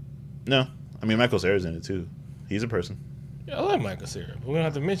 No, I mean Michael Cera's in it too. He's a person. Yeah, I like Michael Cera, but we don't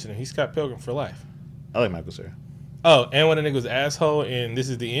have to mention him. He's Scott Pilgrim for life. I like Michael Cera. Oh, and when the nigga was asshole and This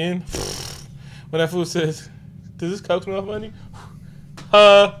Is the End, when that fool says, "Does this coax me off money?"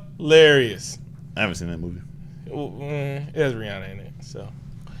 Hilarious. I haven't seen that movie. Well, it has Rihanna in it. So,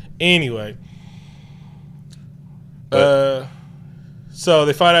 anyway, so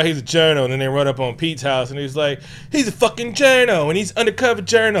they find out he's a journo, and then they run up on Pete's house, and he's like, "He's a fucking journo, and he's undercover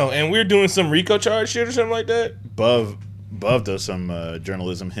journo, and we're doing some RICO charge shit or something like that." Buv does some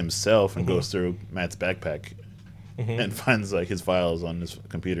journalism himself and goes through Matt's backpack and finds like his files on his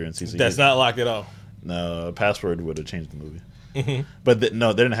computer and sees That's not locked at all. No, a password would have changed the movie. But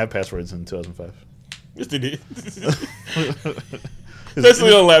no, they didn't have passwords in 2005. Yes, they did.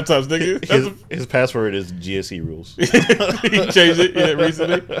 Especially on laptops, nigga. His password is GSE rules. He changed it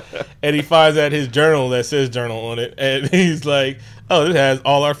recently. And he finds out his journal that says journal on it. And he's like, oh, this has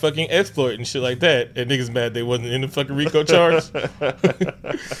all our fucking exploit and shit like that. And niggas mad they wasn't in the fucking RICO charge.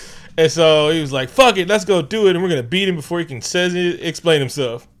 And so he was like, fuck it, let's go do it. And we're going to beat him before he can explain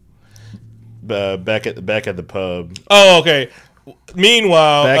himself. Back at the pub. Oh, okay.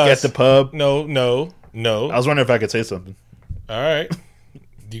 Meanwhile. At the pub. No. I was wondering if I could say something. All right.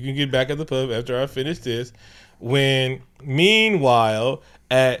 You can get back at the pub after I finish this. Meanwhile,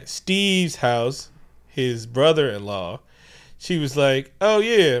 at Steve's house, his brother-in-law, she was like, oh,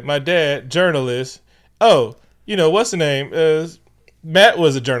 yeah, my dad, journalist. Oh, what's the name? Matt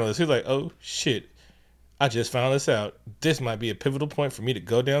was a journalist. He was like, oh, shit. I just found this out. This might be a pivotal point for me to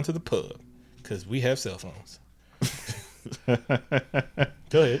go down to the pub because we have cell phones.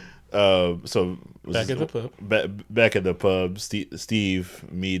 Go ahead. So back at the pub. Back at the pub, Steve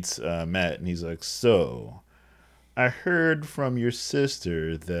meets Matt, and he's like, "So, I heard from your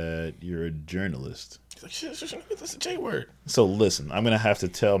sister that you're a journalist." He's like, "Shit, that's a J word." So listen, I'm gonna have to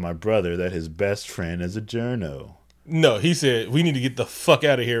tell my brother that his best friend is a journo. No, he said, we need to get the fuck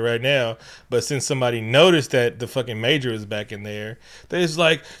out of here right now. But since somebody noticed that the fucking major was back in there, they was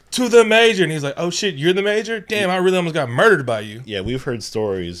like, to the major. And he's like, oh shit, you're the major? Damn, I really almost got murdered by you. Yeah, we've heard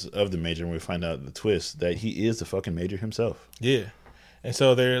stories of the major, and we find out the twist that he is the fucking major himself. Yeah. And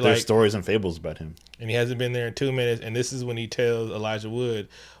so there's stories and fables about him. And he hasn't been there in 2 minutes. And this is when he tells Elijah Wood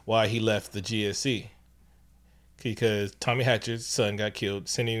why he left the GSC. Because Tommy Hatcher's son got killed,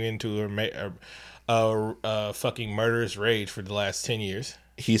 sending him into a fucking murderous rage for the last 10 years.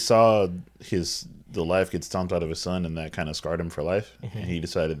 He saw the life get stomped out of his son, and that kind of scarred him for life. Mm-hmm. And he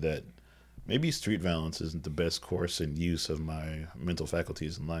decided that maybe street violence isn't the best course and use of my mental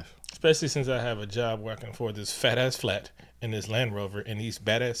faculties in life. Especially since I have a job where I can afford this fat ass flat in this Land Rover in these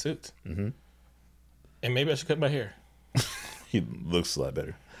badass suits. Mm-hmm. And maybe I should cut my hair. He looks a lot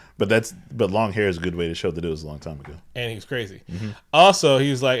better. But long hair is a good way to show that it was a long time ago. And he was crazy. Mm-hmm. Also, he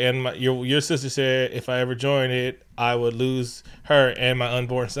was like, and your sister said if I ever joined it, I would lose her and my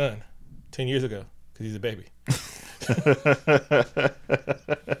unborn son 10 years ago because he's a baby.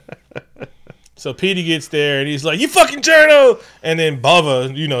 So Petey gets there and he's like, you fucking journal! And then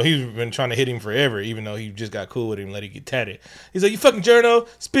Bubba, he's been trying to hit him forever, even though he just got cool with him and let him get tatted. He's like, you fucking journal?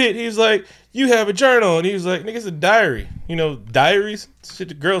 Spit. He's like, you have a journal. And he was like, nigga, it's a diary. Diaries? Shit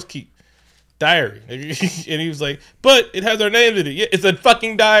the girls keep. Diary. And he was like, but it has our names in it. Yeah, it's a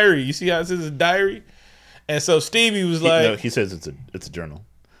fucking diary. You see how it says it's a diary? And so Stevie was like... No, he says it's a journal.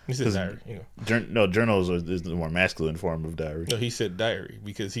 He said diary. Journals is the more masculine form of diary. No, he said diary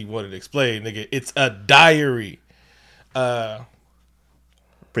because he wanted to explain, nigga, it's a diary.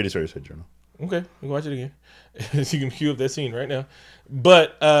 Pretty sure he said journal. Okay, we can watch it again. You can cue up that scene right now.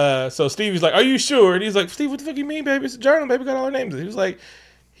 But, so Stevie's like, are you sure? And he's like, Steve, what the fuck you mean, baby? It's a journal, baby. Got all our names. He was like,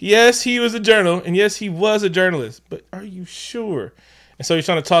 yes, he was a journal, and yes, he was a journalist. But are you sure? And so he's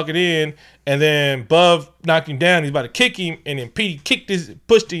trying to talk it in, and then Buv knocked him down. He's about to kick him, and then Petey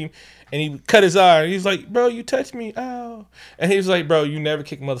pushed him, and he cut his eye. And he's like, bro, you touched me. Ow. And he was like, bro, you never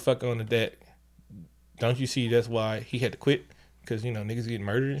kick a motherfucker on the deck. Don't you see that's why he had to quit? Because, niggas getting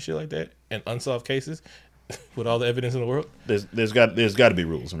murdered and shit like that, and unsolved cases with all the evidence in the world. There's got to be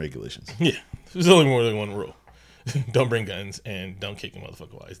rules and regulations. Yeah. There's only more than one rule. Don't bring guns, and don't kick a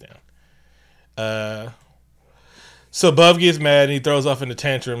motherfucker while he's down. So Buv gets mad and he throws off in the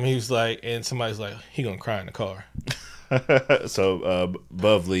tantrum. He's like, and somebody's like, he gonna cry in the car. So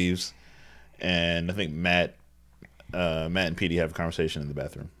Buv leaves, and I think Matt and Petey have a conversation in the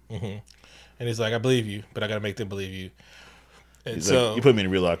bathroom. Mm-hmm. And he's like, I believe you, but I gotta make them believe you. And he's like, you put me in a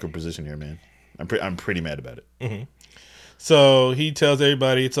real awkward position here, man. I'm pretty mad about it. Mm-hmm. So he tells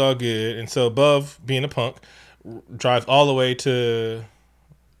everybody it's all good, and so Buv, being a punk, drives all the way to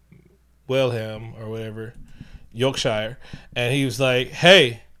Welham or whatever, Yorkshire, and he was like,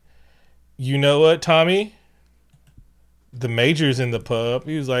 "Hey, you know what, Tommy? The Major's in the pub."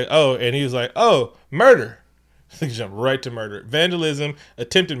 He was like, "Oh," and he was like, "Oh, murder." He jumped right to murder, vandalism,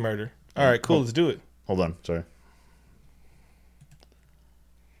 attempted murder. All right, cool, let's do it. Hold on, sorry.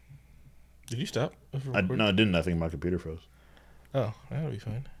 Did you stop? No, I didn't. I think my computer froze. Oh, that'll be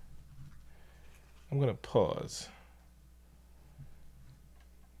fine. I'm gonna pause.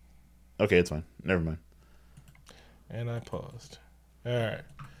 Okay, it's fine. Never mind. And I paused. All right.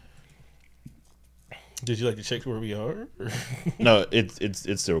 Did you like to check where we are? No,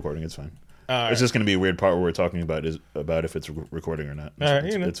 it's still recording. It's fine. It's just going to be a weird part where we're talking about if it's recording or not. All right,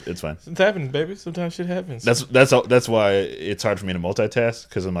 it's fine. It's happening, baby. Sometimes shit happens. That's why it's hard for me to multitask,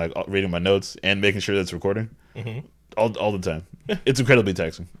 because I'm like reading my notes and making sure that it's recording all the time. It's incredibly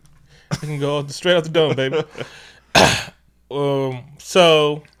taxing. You can go straight out the dome, baby.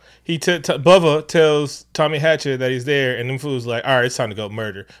 So Bubba tells Tommy Hatchet that he's there, and them fools like, all right, it's time to go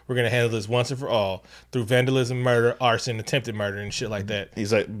murder. We're gonna handle this once and for all through vandalism, murder, arson, attempted murder, and shit like that.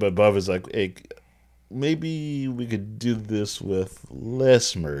 He's like, but Bubba's like, hey, maybe we could do this with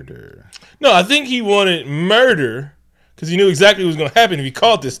less murder. No, I think he wanted murder because he knew exactly what was gonna happen if he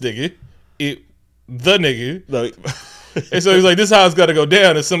caught this nigga. The nigga. Like, and so he's like, this is how it's got to go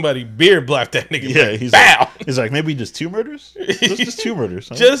down if somebody beer blocked that nigga. Yeah, like, he's like, maybe just 2 murders? Just 2 murders.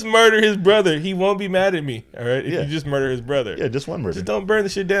 Huh? Just murder his brother. He won't be mad at me, all right, if you just murder his brother. Yeah, just 1 murder. Just don't burn the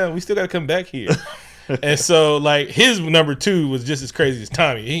shit down. We still got to come back here. And so, like, his number 2 was just as crazy as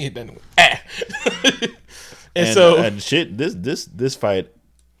Tommy. He hit that nigga. And shit, this fight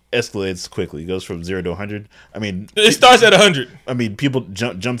escalates quickly. It goes from 0 to 100. I mean, it starts at 100. I mean, people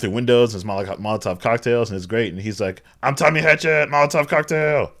jump through windows and smell like Molotov cocktails, and it's great. And he's like, "I'm Tommy Hatchet, Molotov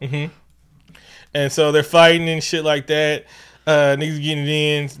cocktail." Mm-hmm. And so they're fighting and shit like that. Niggas getting it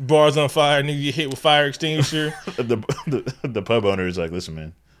in, bars on fire. Niggas get hit with fire extinguisher. the pub owner is like, "Listen,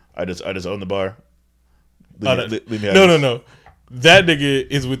 man, I just own the bar. Leave me no. That nigga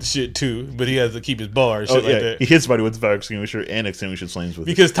is with the shit too, but he has to keep his bar and shit like that. He hits somebody with the fire extinguisher and extinguishes flames with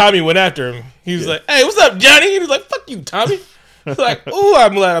it. Because Tommy went after him. He was like, "Hey, what's up, Johnny?" He was like, "Fuck you, Tommy." He's like, "Ooh,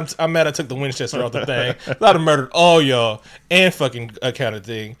 I'm mad I took the Winchester off the thing. I'd have murdered all y'all and fucking kind of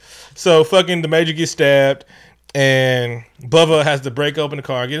thing." So fucking the Major gets stabbed, and Bubba has to break open the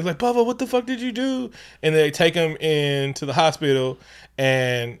car again. He's like, "Bubba, what the fuck did you do?" And they take him into the hospital.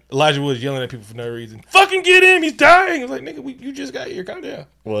 And Elijah Wood's yelling at people for no reason. "Fucking get him! He's dying!" I was like, "Nigga, you just got here. Calm down."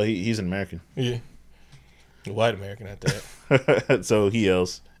 Well, he's an American. Yeah, white American at that. So he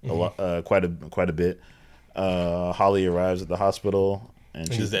yells a lot, quite a bit. Holly arrives at the hospital, and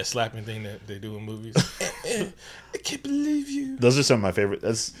does that slapping thing that they do in movies. I can't believe you. Those are some of my favorite.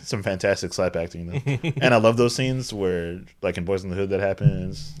 That's some fantastic slap acting, though. And I love those scenes where, like in Boys in the Hood, that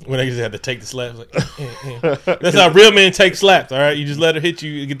happens. When they just have to take the slaps. Like, That's how real men take slaps, all right? You just let her hit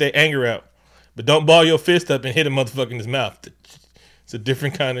you and get that anger out. But don't ball your fist up and hit a motherfucker in his mouth. It's a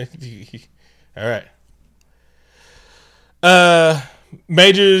different kind of... All right.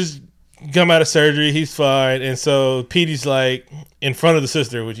 Major's come out of surgery. He's fine. And so Petey's like in front of the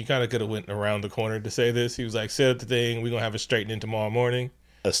sister, which he kind of could have went around the corner to say this. He was like, "Set up the thing. We're going to have it straightening tomorrow morning."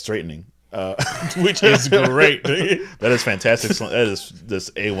 A straightening. Which is great. That is fantastic. That is this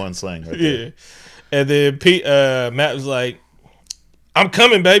A1 slang right there. Yeah. And then Matt was like, "I'm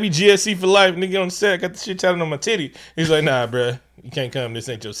coming, baby. GSC for life. Nigga on the set. I got the shit tatted on my titty." He's like, "Nah, bruh. You can't come. This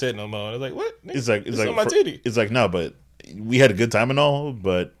ain't your set no more." I was like, "What?" It's like on my titty. It's like, no, but we had a good time and all,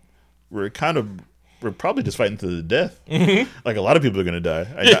 but we're probably just fighting to the death. Mm-hmm. Like a lot of people are gonna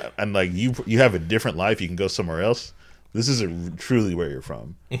die, and like you have a different life. You can go somewhere else. This isn't truly where you're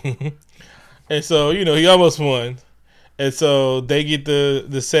from. And so he almost won. And so they get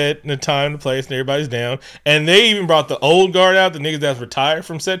the set and the time, the place, and everybody's down. And they even brought the old guard out, the niggas that's retired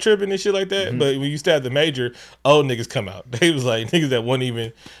from set tripping and shit like that. Mm-hmm. But when you stab the Major, old niggas come out. They was like niggas that wasn't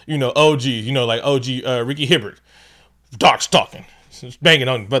even OG, like OG Ricky Hibbert, dark stalking. Banging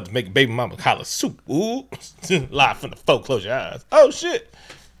on but to make baby mama holler soup. Ooh, live from the folk. Close your eyes. Oh shit!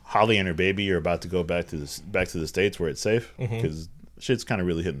 Holly and her baby are about to go back to the States where it's safe because shit's kind of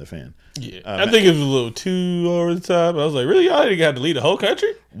really hitting the fan. Yeah, I think it was a little too over the top. I was like, really, y'all didn't have to leave the whole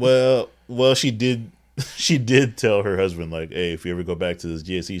country? Well, she did tell her husband like, "Hey, if you ever go back to this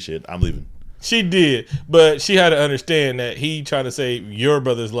GSE shit, I'm leaving." She did, but she had to understand that he trying to save your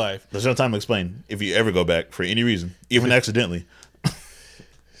brother's life. There's no time to explain. If you ever go back for any reason, even accidentally.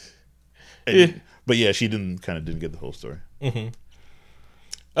 But yeah, she didn't get the whole story. Mm-hmm.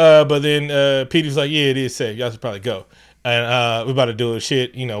 But then Peter's like, "Yeah, it is safe. Y'all should probably go." And we're about to do a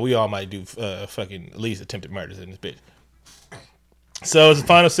shit. We all might do fucking at least attempted murders in this bitch. So it's the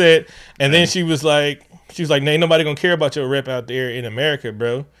final set, and then she was like, ain't nobody gonna care about your rep out there in America,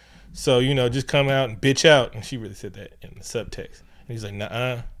 bro. So, you know, just come out and bitch out. And she really said that in the subtext. And he's like,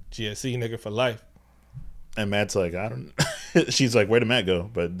 nah, GSC nigga for life. And Matt's like, I don't. She's like, where did Matt go?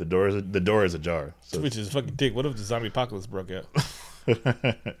 But the door is ajar. So. Which is fucking dick. What if the zombie apocalypse broke out?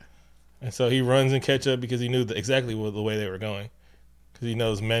 And so he runs and catch up because he knew exactly the way they were going. Because he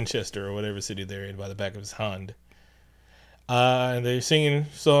knows Manchester or whatever city they're in by the back of his hand. And they're singing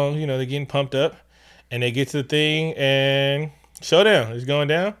songs, you know, they're getting pumped up. And they get to the thing and showdown is going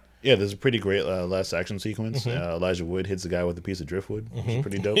down. Yeah, there's a pretty great last action sequence. Elijah Wood hits the guy with a piece of driftwood. Which is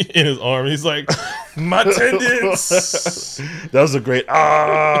pretty dope. In his arm. He's like, my tendons. That was a great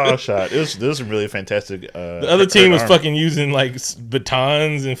shot. It was some really fantastic. The other team was fucking using like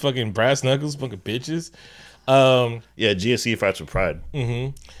batons and fucking brass knuckles, fucking bitches. Yeah, GSC fights with pride.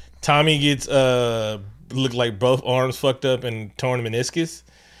 Tommy gets look like both arms fucked up and torn meniscus.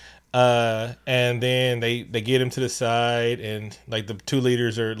 And then they get him to the side, and like the two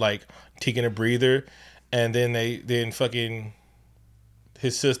leaders are like taking a breather, and then fucking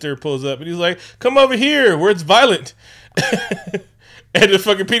his sister pulls up and he's like, come over here where it's violent. And the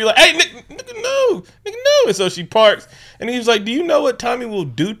fucking Petey like, hey, nigga, no. And so she parks, and he's like, do you know what Tommy will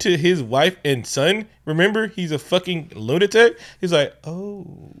do to his wife and son? Remember, he's a fucking lunatic. He's like,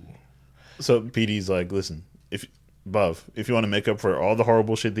 oh. So Petey's like, listen, if you want to make up for all the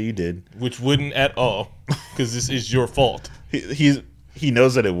horrible shit that you did, which wouldn't at all, because this is your fault. He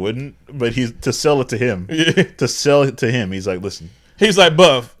knows that it wouldn't, but to sell it to him, he's like, listen. He's like,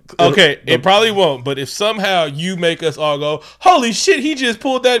 Buff, okay, it probably won't, but if somehow you make us all go, holy shit, he just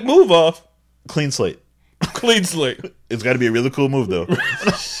pulled that move off. Clean slate. It's got to be a really cool move, though.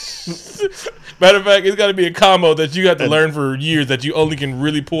 Matter of fact, it's got to be a combo that you got to learn for years that you only can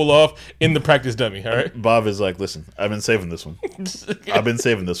really pull off in the practice dummy, all right? Bob is like, listen, I've been saving this one,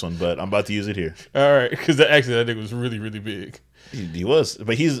 but I'm about to use it here. All right, because that nigga was really, really big. He was,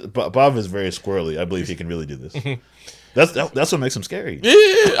 but Bob is very squirrely. I believe he can really do this. That's what makes him scary. Yeah.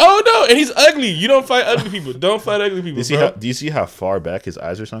 Oh, no, and he's ugly. You don't fight ugly people. Don't fight ugly people, do you see how far back his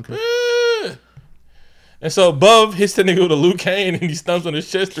eyes are sunken? Yeah. And so Bub hits the nigga with a Liu Kang and he stumps on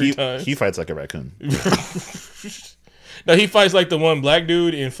his chest 3 times. He fights like a raccoon. No, he fights like the one black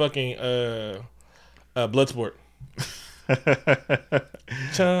dude in fucking Bloodsport.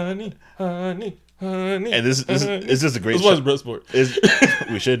 Johnny, honey. And this is just a great shot. This was Bloodsport.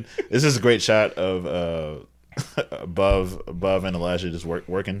 This is a great shot of above and Elijah just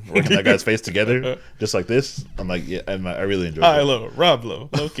working that guy's face together just like this. I'm like, yeah, I really enjoy it. I love it. Rob low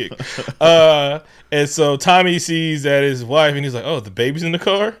kick. And so Tommy sees that his wife, and he's like, oh, the baby's in the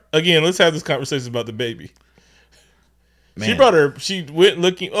car again. Let's have this conversation about the baby. Man. She went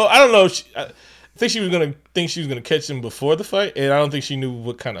looking. Oh, I don't know. I think she was gonna catch him before the fight, and I don't think she knew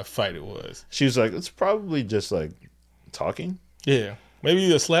what kind of fight it was. She was like, it's probably just like talking. Yeah.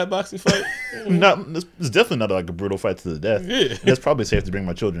 Maybe a slap boxing fight? It's definitely not like a brutal fight to the death. Yeah. That's probably safe to bring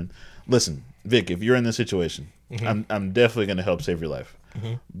my children. Listen, Vic, if you're in this situation, I'm definitely going to help save your life.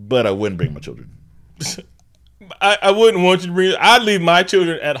 But I wouldn't bring my children. I wouldn't want you to bring... I'd leave my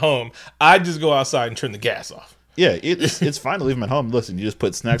children at home. I'd just go outside and turn the gas off. Yeah, it's fine to leave them at home. Listen, you just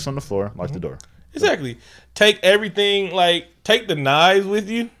put snacks on the floor, lock the door. Exactly. Take everything, take the knives with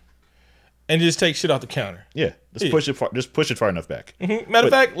you, and just take shit off the counter. Yeah. Push it far enough back. Matter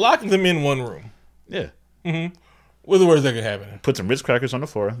of fact, lock them in one room. Yeah. What's the worst that could happen? Put some Ritz crackers on the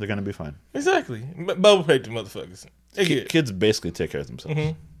floor. They're gonna be fine. Exactly. Bubble paper motherfuckers. Kids basically take care of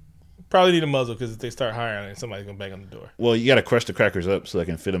themselves. Probably need a muzzle because if they start hiring it, somebody's gonna bang on the door. Well, you got to crush the crackers up so they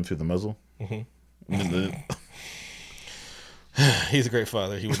can fit them through the muzzle. He's a great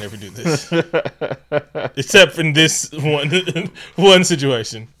father. He would never do this, except in this one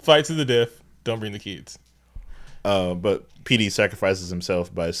situation. Fight to the death. Don't bring the kids. But PD sacrifices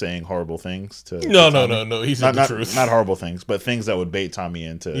himself by saying horrible things to No. He said the truth. Not horrible things, but things that would bait Tommy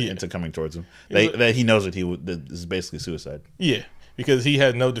into coming towards him. That he knows that that this is basically suicide. Yeah, because he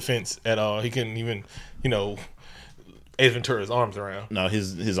had no defense at all. He couldn't even, Ace Ventura's arms around. No,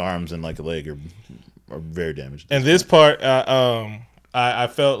 his arms and like a leg are very damaged. And this part, I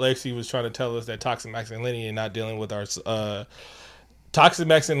felt Lexi was trying to tell us that toxic masculinity and not dealing with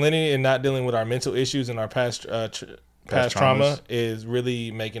our mental issues and our past trauma is really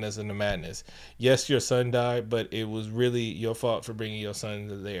making us into madness. Yes, your son died, but it was really your fault for bringing your son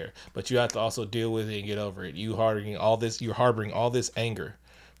to there. But you have to also deal with it and get over it. You're harboring all this anger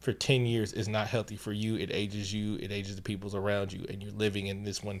for 10 years is not healthy for you. It ages you. It ages the people around you, and you're living in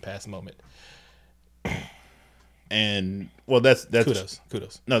this one past moment. And well, that's kudos.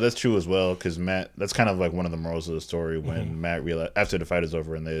 No, that's true as well because Matt. That's kind of like one of the morals of the story when Matt realized after the fight is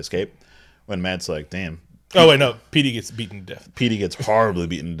over and they escape. When Matt's like, "Damn." Oh wait, no. Petey gets beaten to death. Petey gets horribly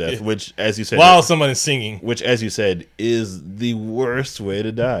beaten to death, which, as you said, while someone is singing, which, as you said, is the worst way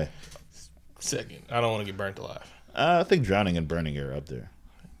to die. Second, I don't want to get burnt alive. I think drowning and burning are up there.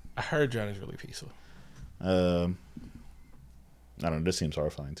 I heard drowning is really peaceful. I don't know. This seems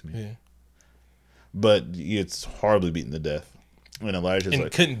horrifying to me. Yeah. But it's horribly beaten to death. When Elijah's and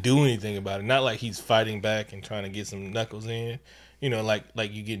like, couldn't do anything about it. Not like he's fighting back and trying to get some knuckles in. You know, like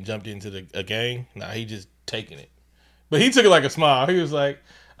you getting jumped into a gang. Nah, he just taking it. But he took it like a smile. He was like,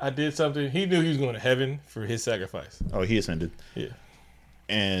 I did something. He knew he was going to heaven for his sacrifice. Oh, he ascended. Yeah.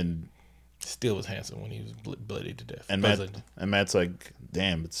 And still was handsome when he was bloodied to death. And Matt's like,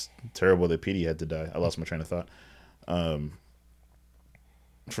 damn, it's terrible that Petey had to die. I lost my train of thought.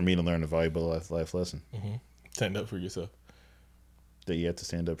 For me to learn a valuable life lesson. Mm-hmm. Stand up for yourself. That you have to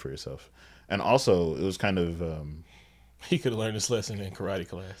stand up for yourself. And also, it was kind of... he could have learned this lesson in karate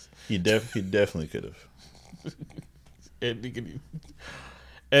class. He definitely could have.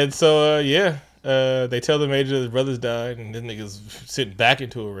 And so, they tell the major that his brothers died, and this nigga's sitting back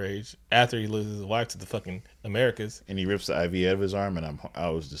into a rage after he loses his wife to the fucking Americas. And he rips the IV out of his arm, and I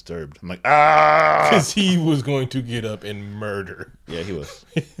was disturbed. I'm like, ah! Because he was going to get up and murder. Yeah, he was.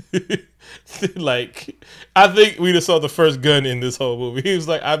 Like, I think we just saw the first gun in this whole movie. He was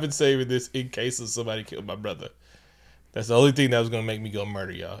like, I've been saving this in case of somebody killed my brother. That's the only thing that was going to make me go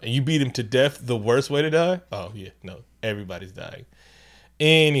murder y'all. And you beat him to death, the worst way to die? Oh, yeah, no. Everybody's dying.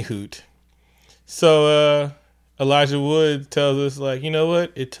 Any hoot. So Elijah Wood tells us, like, you know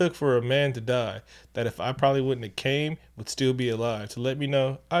what? It took for a man to die that if I probably wouldn't have came, would still be alive. To let me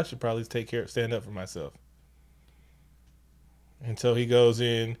know I should probably stand up for myself. And so he goes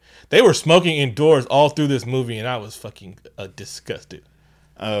in. They were smoking indoors all through this movie, and I was fucking disgusted.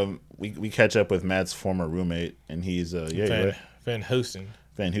 We catch up with Matt's former roommate, and he's Van Houten.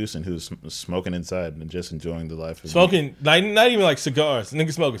 Van Houten, who's smoking inside and just enjoying the life of smoking, not even like cigars.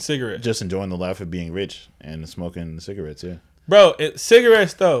 Nigga smoking cigarettes. Just enjoying the life of being rich and smoking cigarettes, yeah. Bro,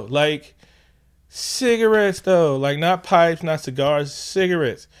 cigarettes though, like not pipes, not cigars,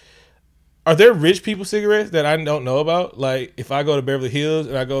 cigarettes. Are there rich people cigarettes that I don't know about? Like, if I go to Beverly Hills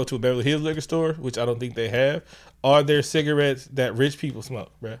and I go to a Beverly Hills liquor store, which I don't think they have, are there cigarettes that rich people smoke,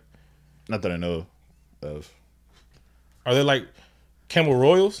 bro? Not that I know of. Are there like Camel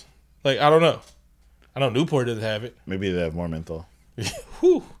Royals? Like, I don't know. I know Newport doesn't have it. Maybe they have more menthol.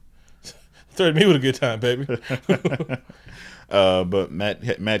 Whew. Threatened me with a good time, baby. But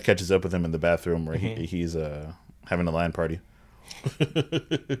Matt catches up with him in the bathroom where he's having a line party.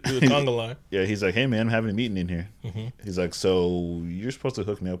 The conga line. Yeah, he's like, hey man, I'm having a meeting in here. Mm-hmm. He's like, so you're supposed to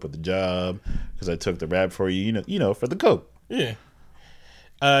hook me up with the job because I took the rap for you, you know, for the coke. Yeah.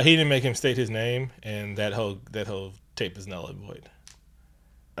 He didn't make him state his name, and that whole tape is null and void.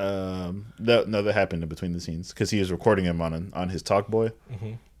 That happened in between the scenes because he was recording him on his Talkboy,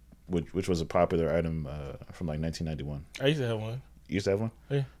 which was a popular item from like 1991. I used to have one. You used to have one?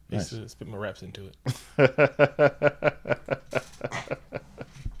 Yeah. Nice. I used to spit my raps into it.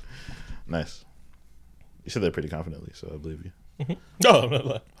 Nice. You said that pretty confidently, so I believe you. No, I'm not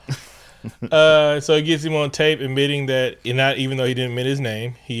lying. So he gets him on tape admitting that, even though he didn't admit his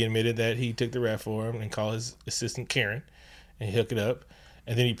name, he admitted that he took the rap for him and called his assistant Karen and he hooked it up.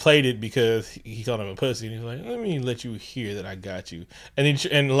 And then he played it because he called him a pussy. And he was like, let me let you hear that I got you. And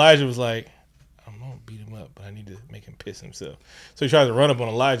Elijah was like, I'm going to beat him up, but I need to make him piss himself. So he tries to run up on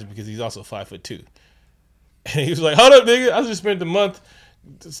Elijah because he's also 5'2". And he was like, hold up, nigga. I just spent a month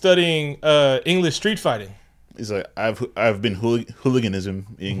studying English street fighting. He's like, I've been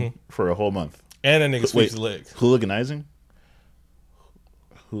hooliganism for a whole month. And that nigga sweeps his legs. Hooliganizing?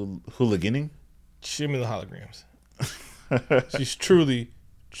 Hooliganing? Show me the holograms. She's truly,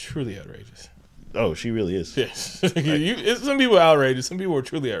 truly outrageous. Oh, she really is. Yes. Some people are outrageous. Some people are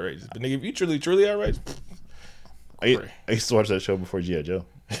truly outrageous. But nigga, if you truly, truly outrageous, I used to watch that show before G.I. Joe.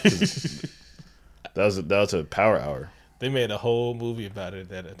 That was a power hour. They made a whole movie about it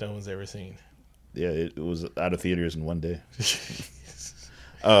that no one's ever seen. Yeah, it was out of theaters in one day.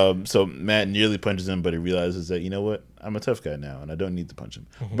 So Matt nearly punches him, but he realizes that, you know what? I'm a tough guy now, and I don't need to punch him.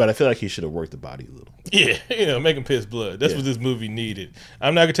 But I feel like he should have worked the body a little. Yeah, make him piss blood. That's what this movie needed.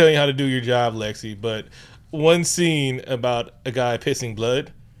 I'm not going to tell you how to do your job, Lexi, but one scene about a guy pissing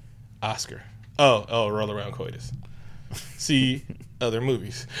blood, Oscar. Oh, roll around coitus. See other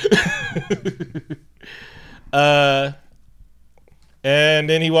movies. And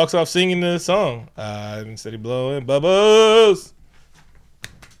then he walks off singing the song. Instead of blowing bubbles.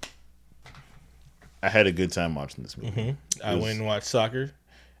 I had a good time watching this movie. Mm-hmm. I went and watched soccer,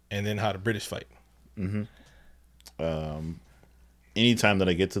 and then how the British fight. Mm-hmm. Anytime that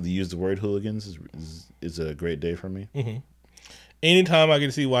I get to use the word hooligans is a great day for me. Mm-hmm. Anytime I get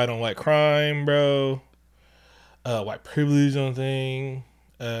to see white on white crime, bro, white privilege on thing,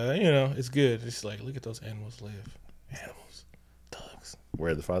 it's good. It's like, look at those animals live. Animals, thugs.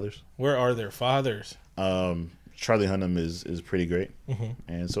 Where are the fathers? Where are their fathers? Charlie Hunnam is pretty great,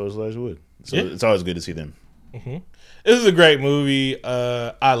 and so is Elijah Wood. So Yeah. it's always good to see them. Mm-hmm. This is a great movie.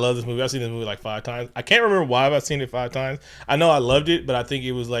 I love this movie. I've seen this movie like 5 times. I can't remember why I've seen it 5 times. I know I loved it, but I think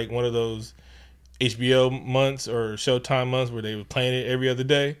it was like one of those HBO months or Showtime months where they were playing it every other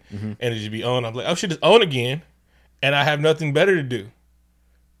day, and it just be on. I'm like, oh shit, it's on again, and I have nothing better to do.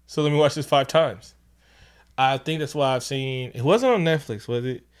 So let me watch this 5 times. I think that's why I've seen. It wasn't on Netflix, was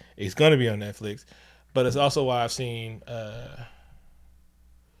it? It's gonna be on Netflix, but it's also why I've seen.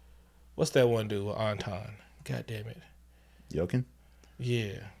 What's that one dude with Anton? God damn it. Yokin?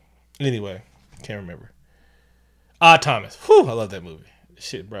 Yeah. Anyway, can't remember. Odd Thomas. Whew, I love that movie.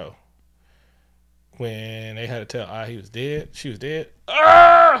 Shit, bro. When they had to tell he was dead, she was dead.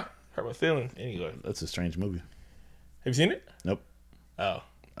 Ah! Hurt my feelings. Anyway. That's a strange movie. Have you seen it? Nope. Oh.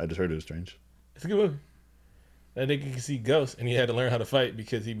 I just heard it was strange. It's a good movie. That nigga can see ghosts, and he had to learn how to fight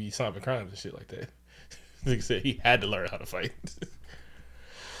because he be solving crimes and shit like that. Nigga said he had to learn how to fight.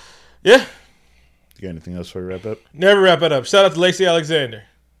 Yeah. You got anything else for a wrap up? Never wrap it up. Shout out to Lacey Alexander.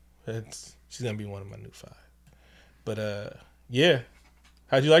 She's gonna be one of my new 5. But yeah.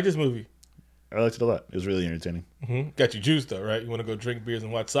 How'd you like this movie? I liked it a lot. It was really entertaining. Mm-hmm. Got you juiced though, right? You want to go drink beers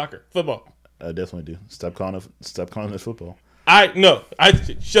and watch football. I definitely do. Stop calling it football.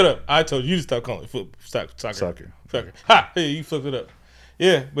 Shut up. I told you to stop calling it soccer. Ha! Hey, you flipped it up.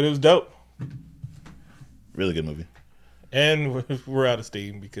 Yeah, but it was dope. Really good movie. And we're out of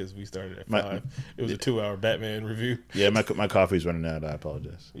steam because we started at 5. It was a 2-hour Batman review. Yeah, my coffee's running out. I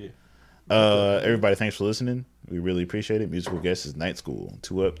apologize. Yeah. Everybody, thanks for listening. We really appreciate it. Musical guest is Night School.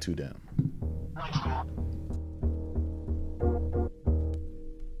 2 up, 2 down.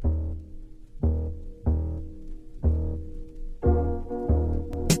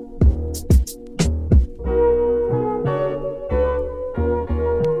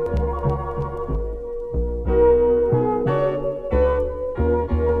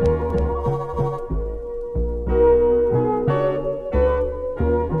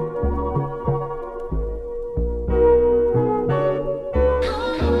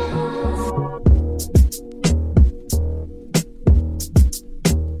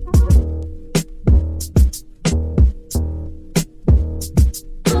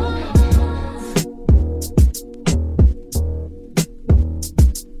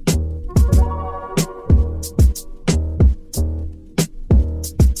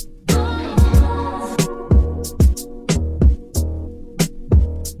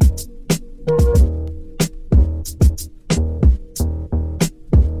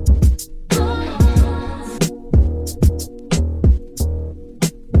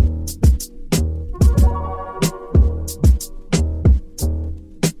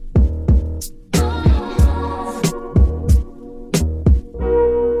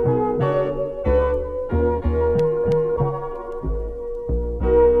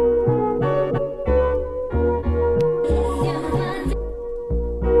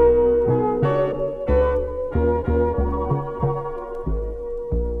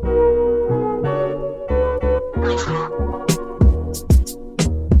 Thank you.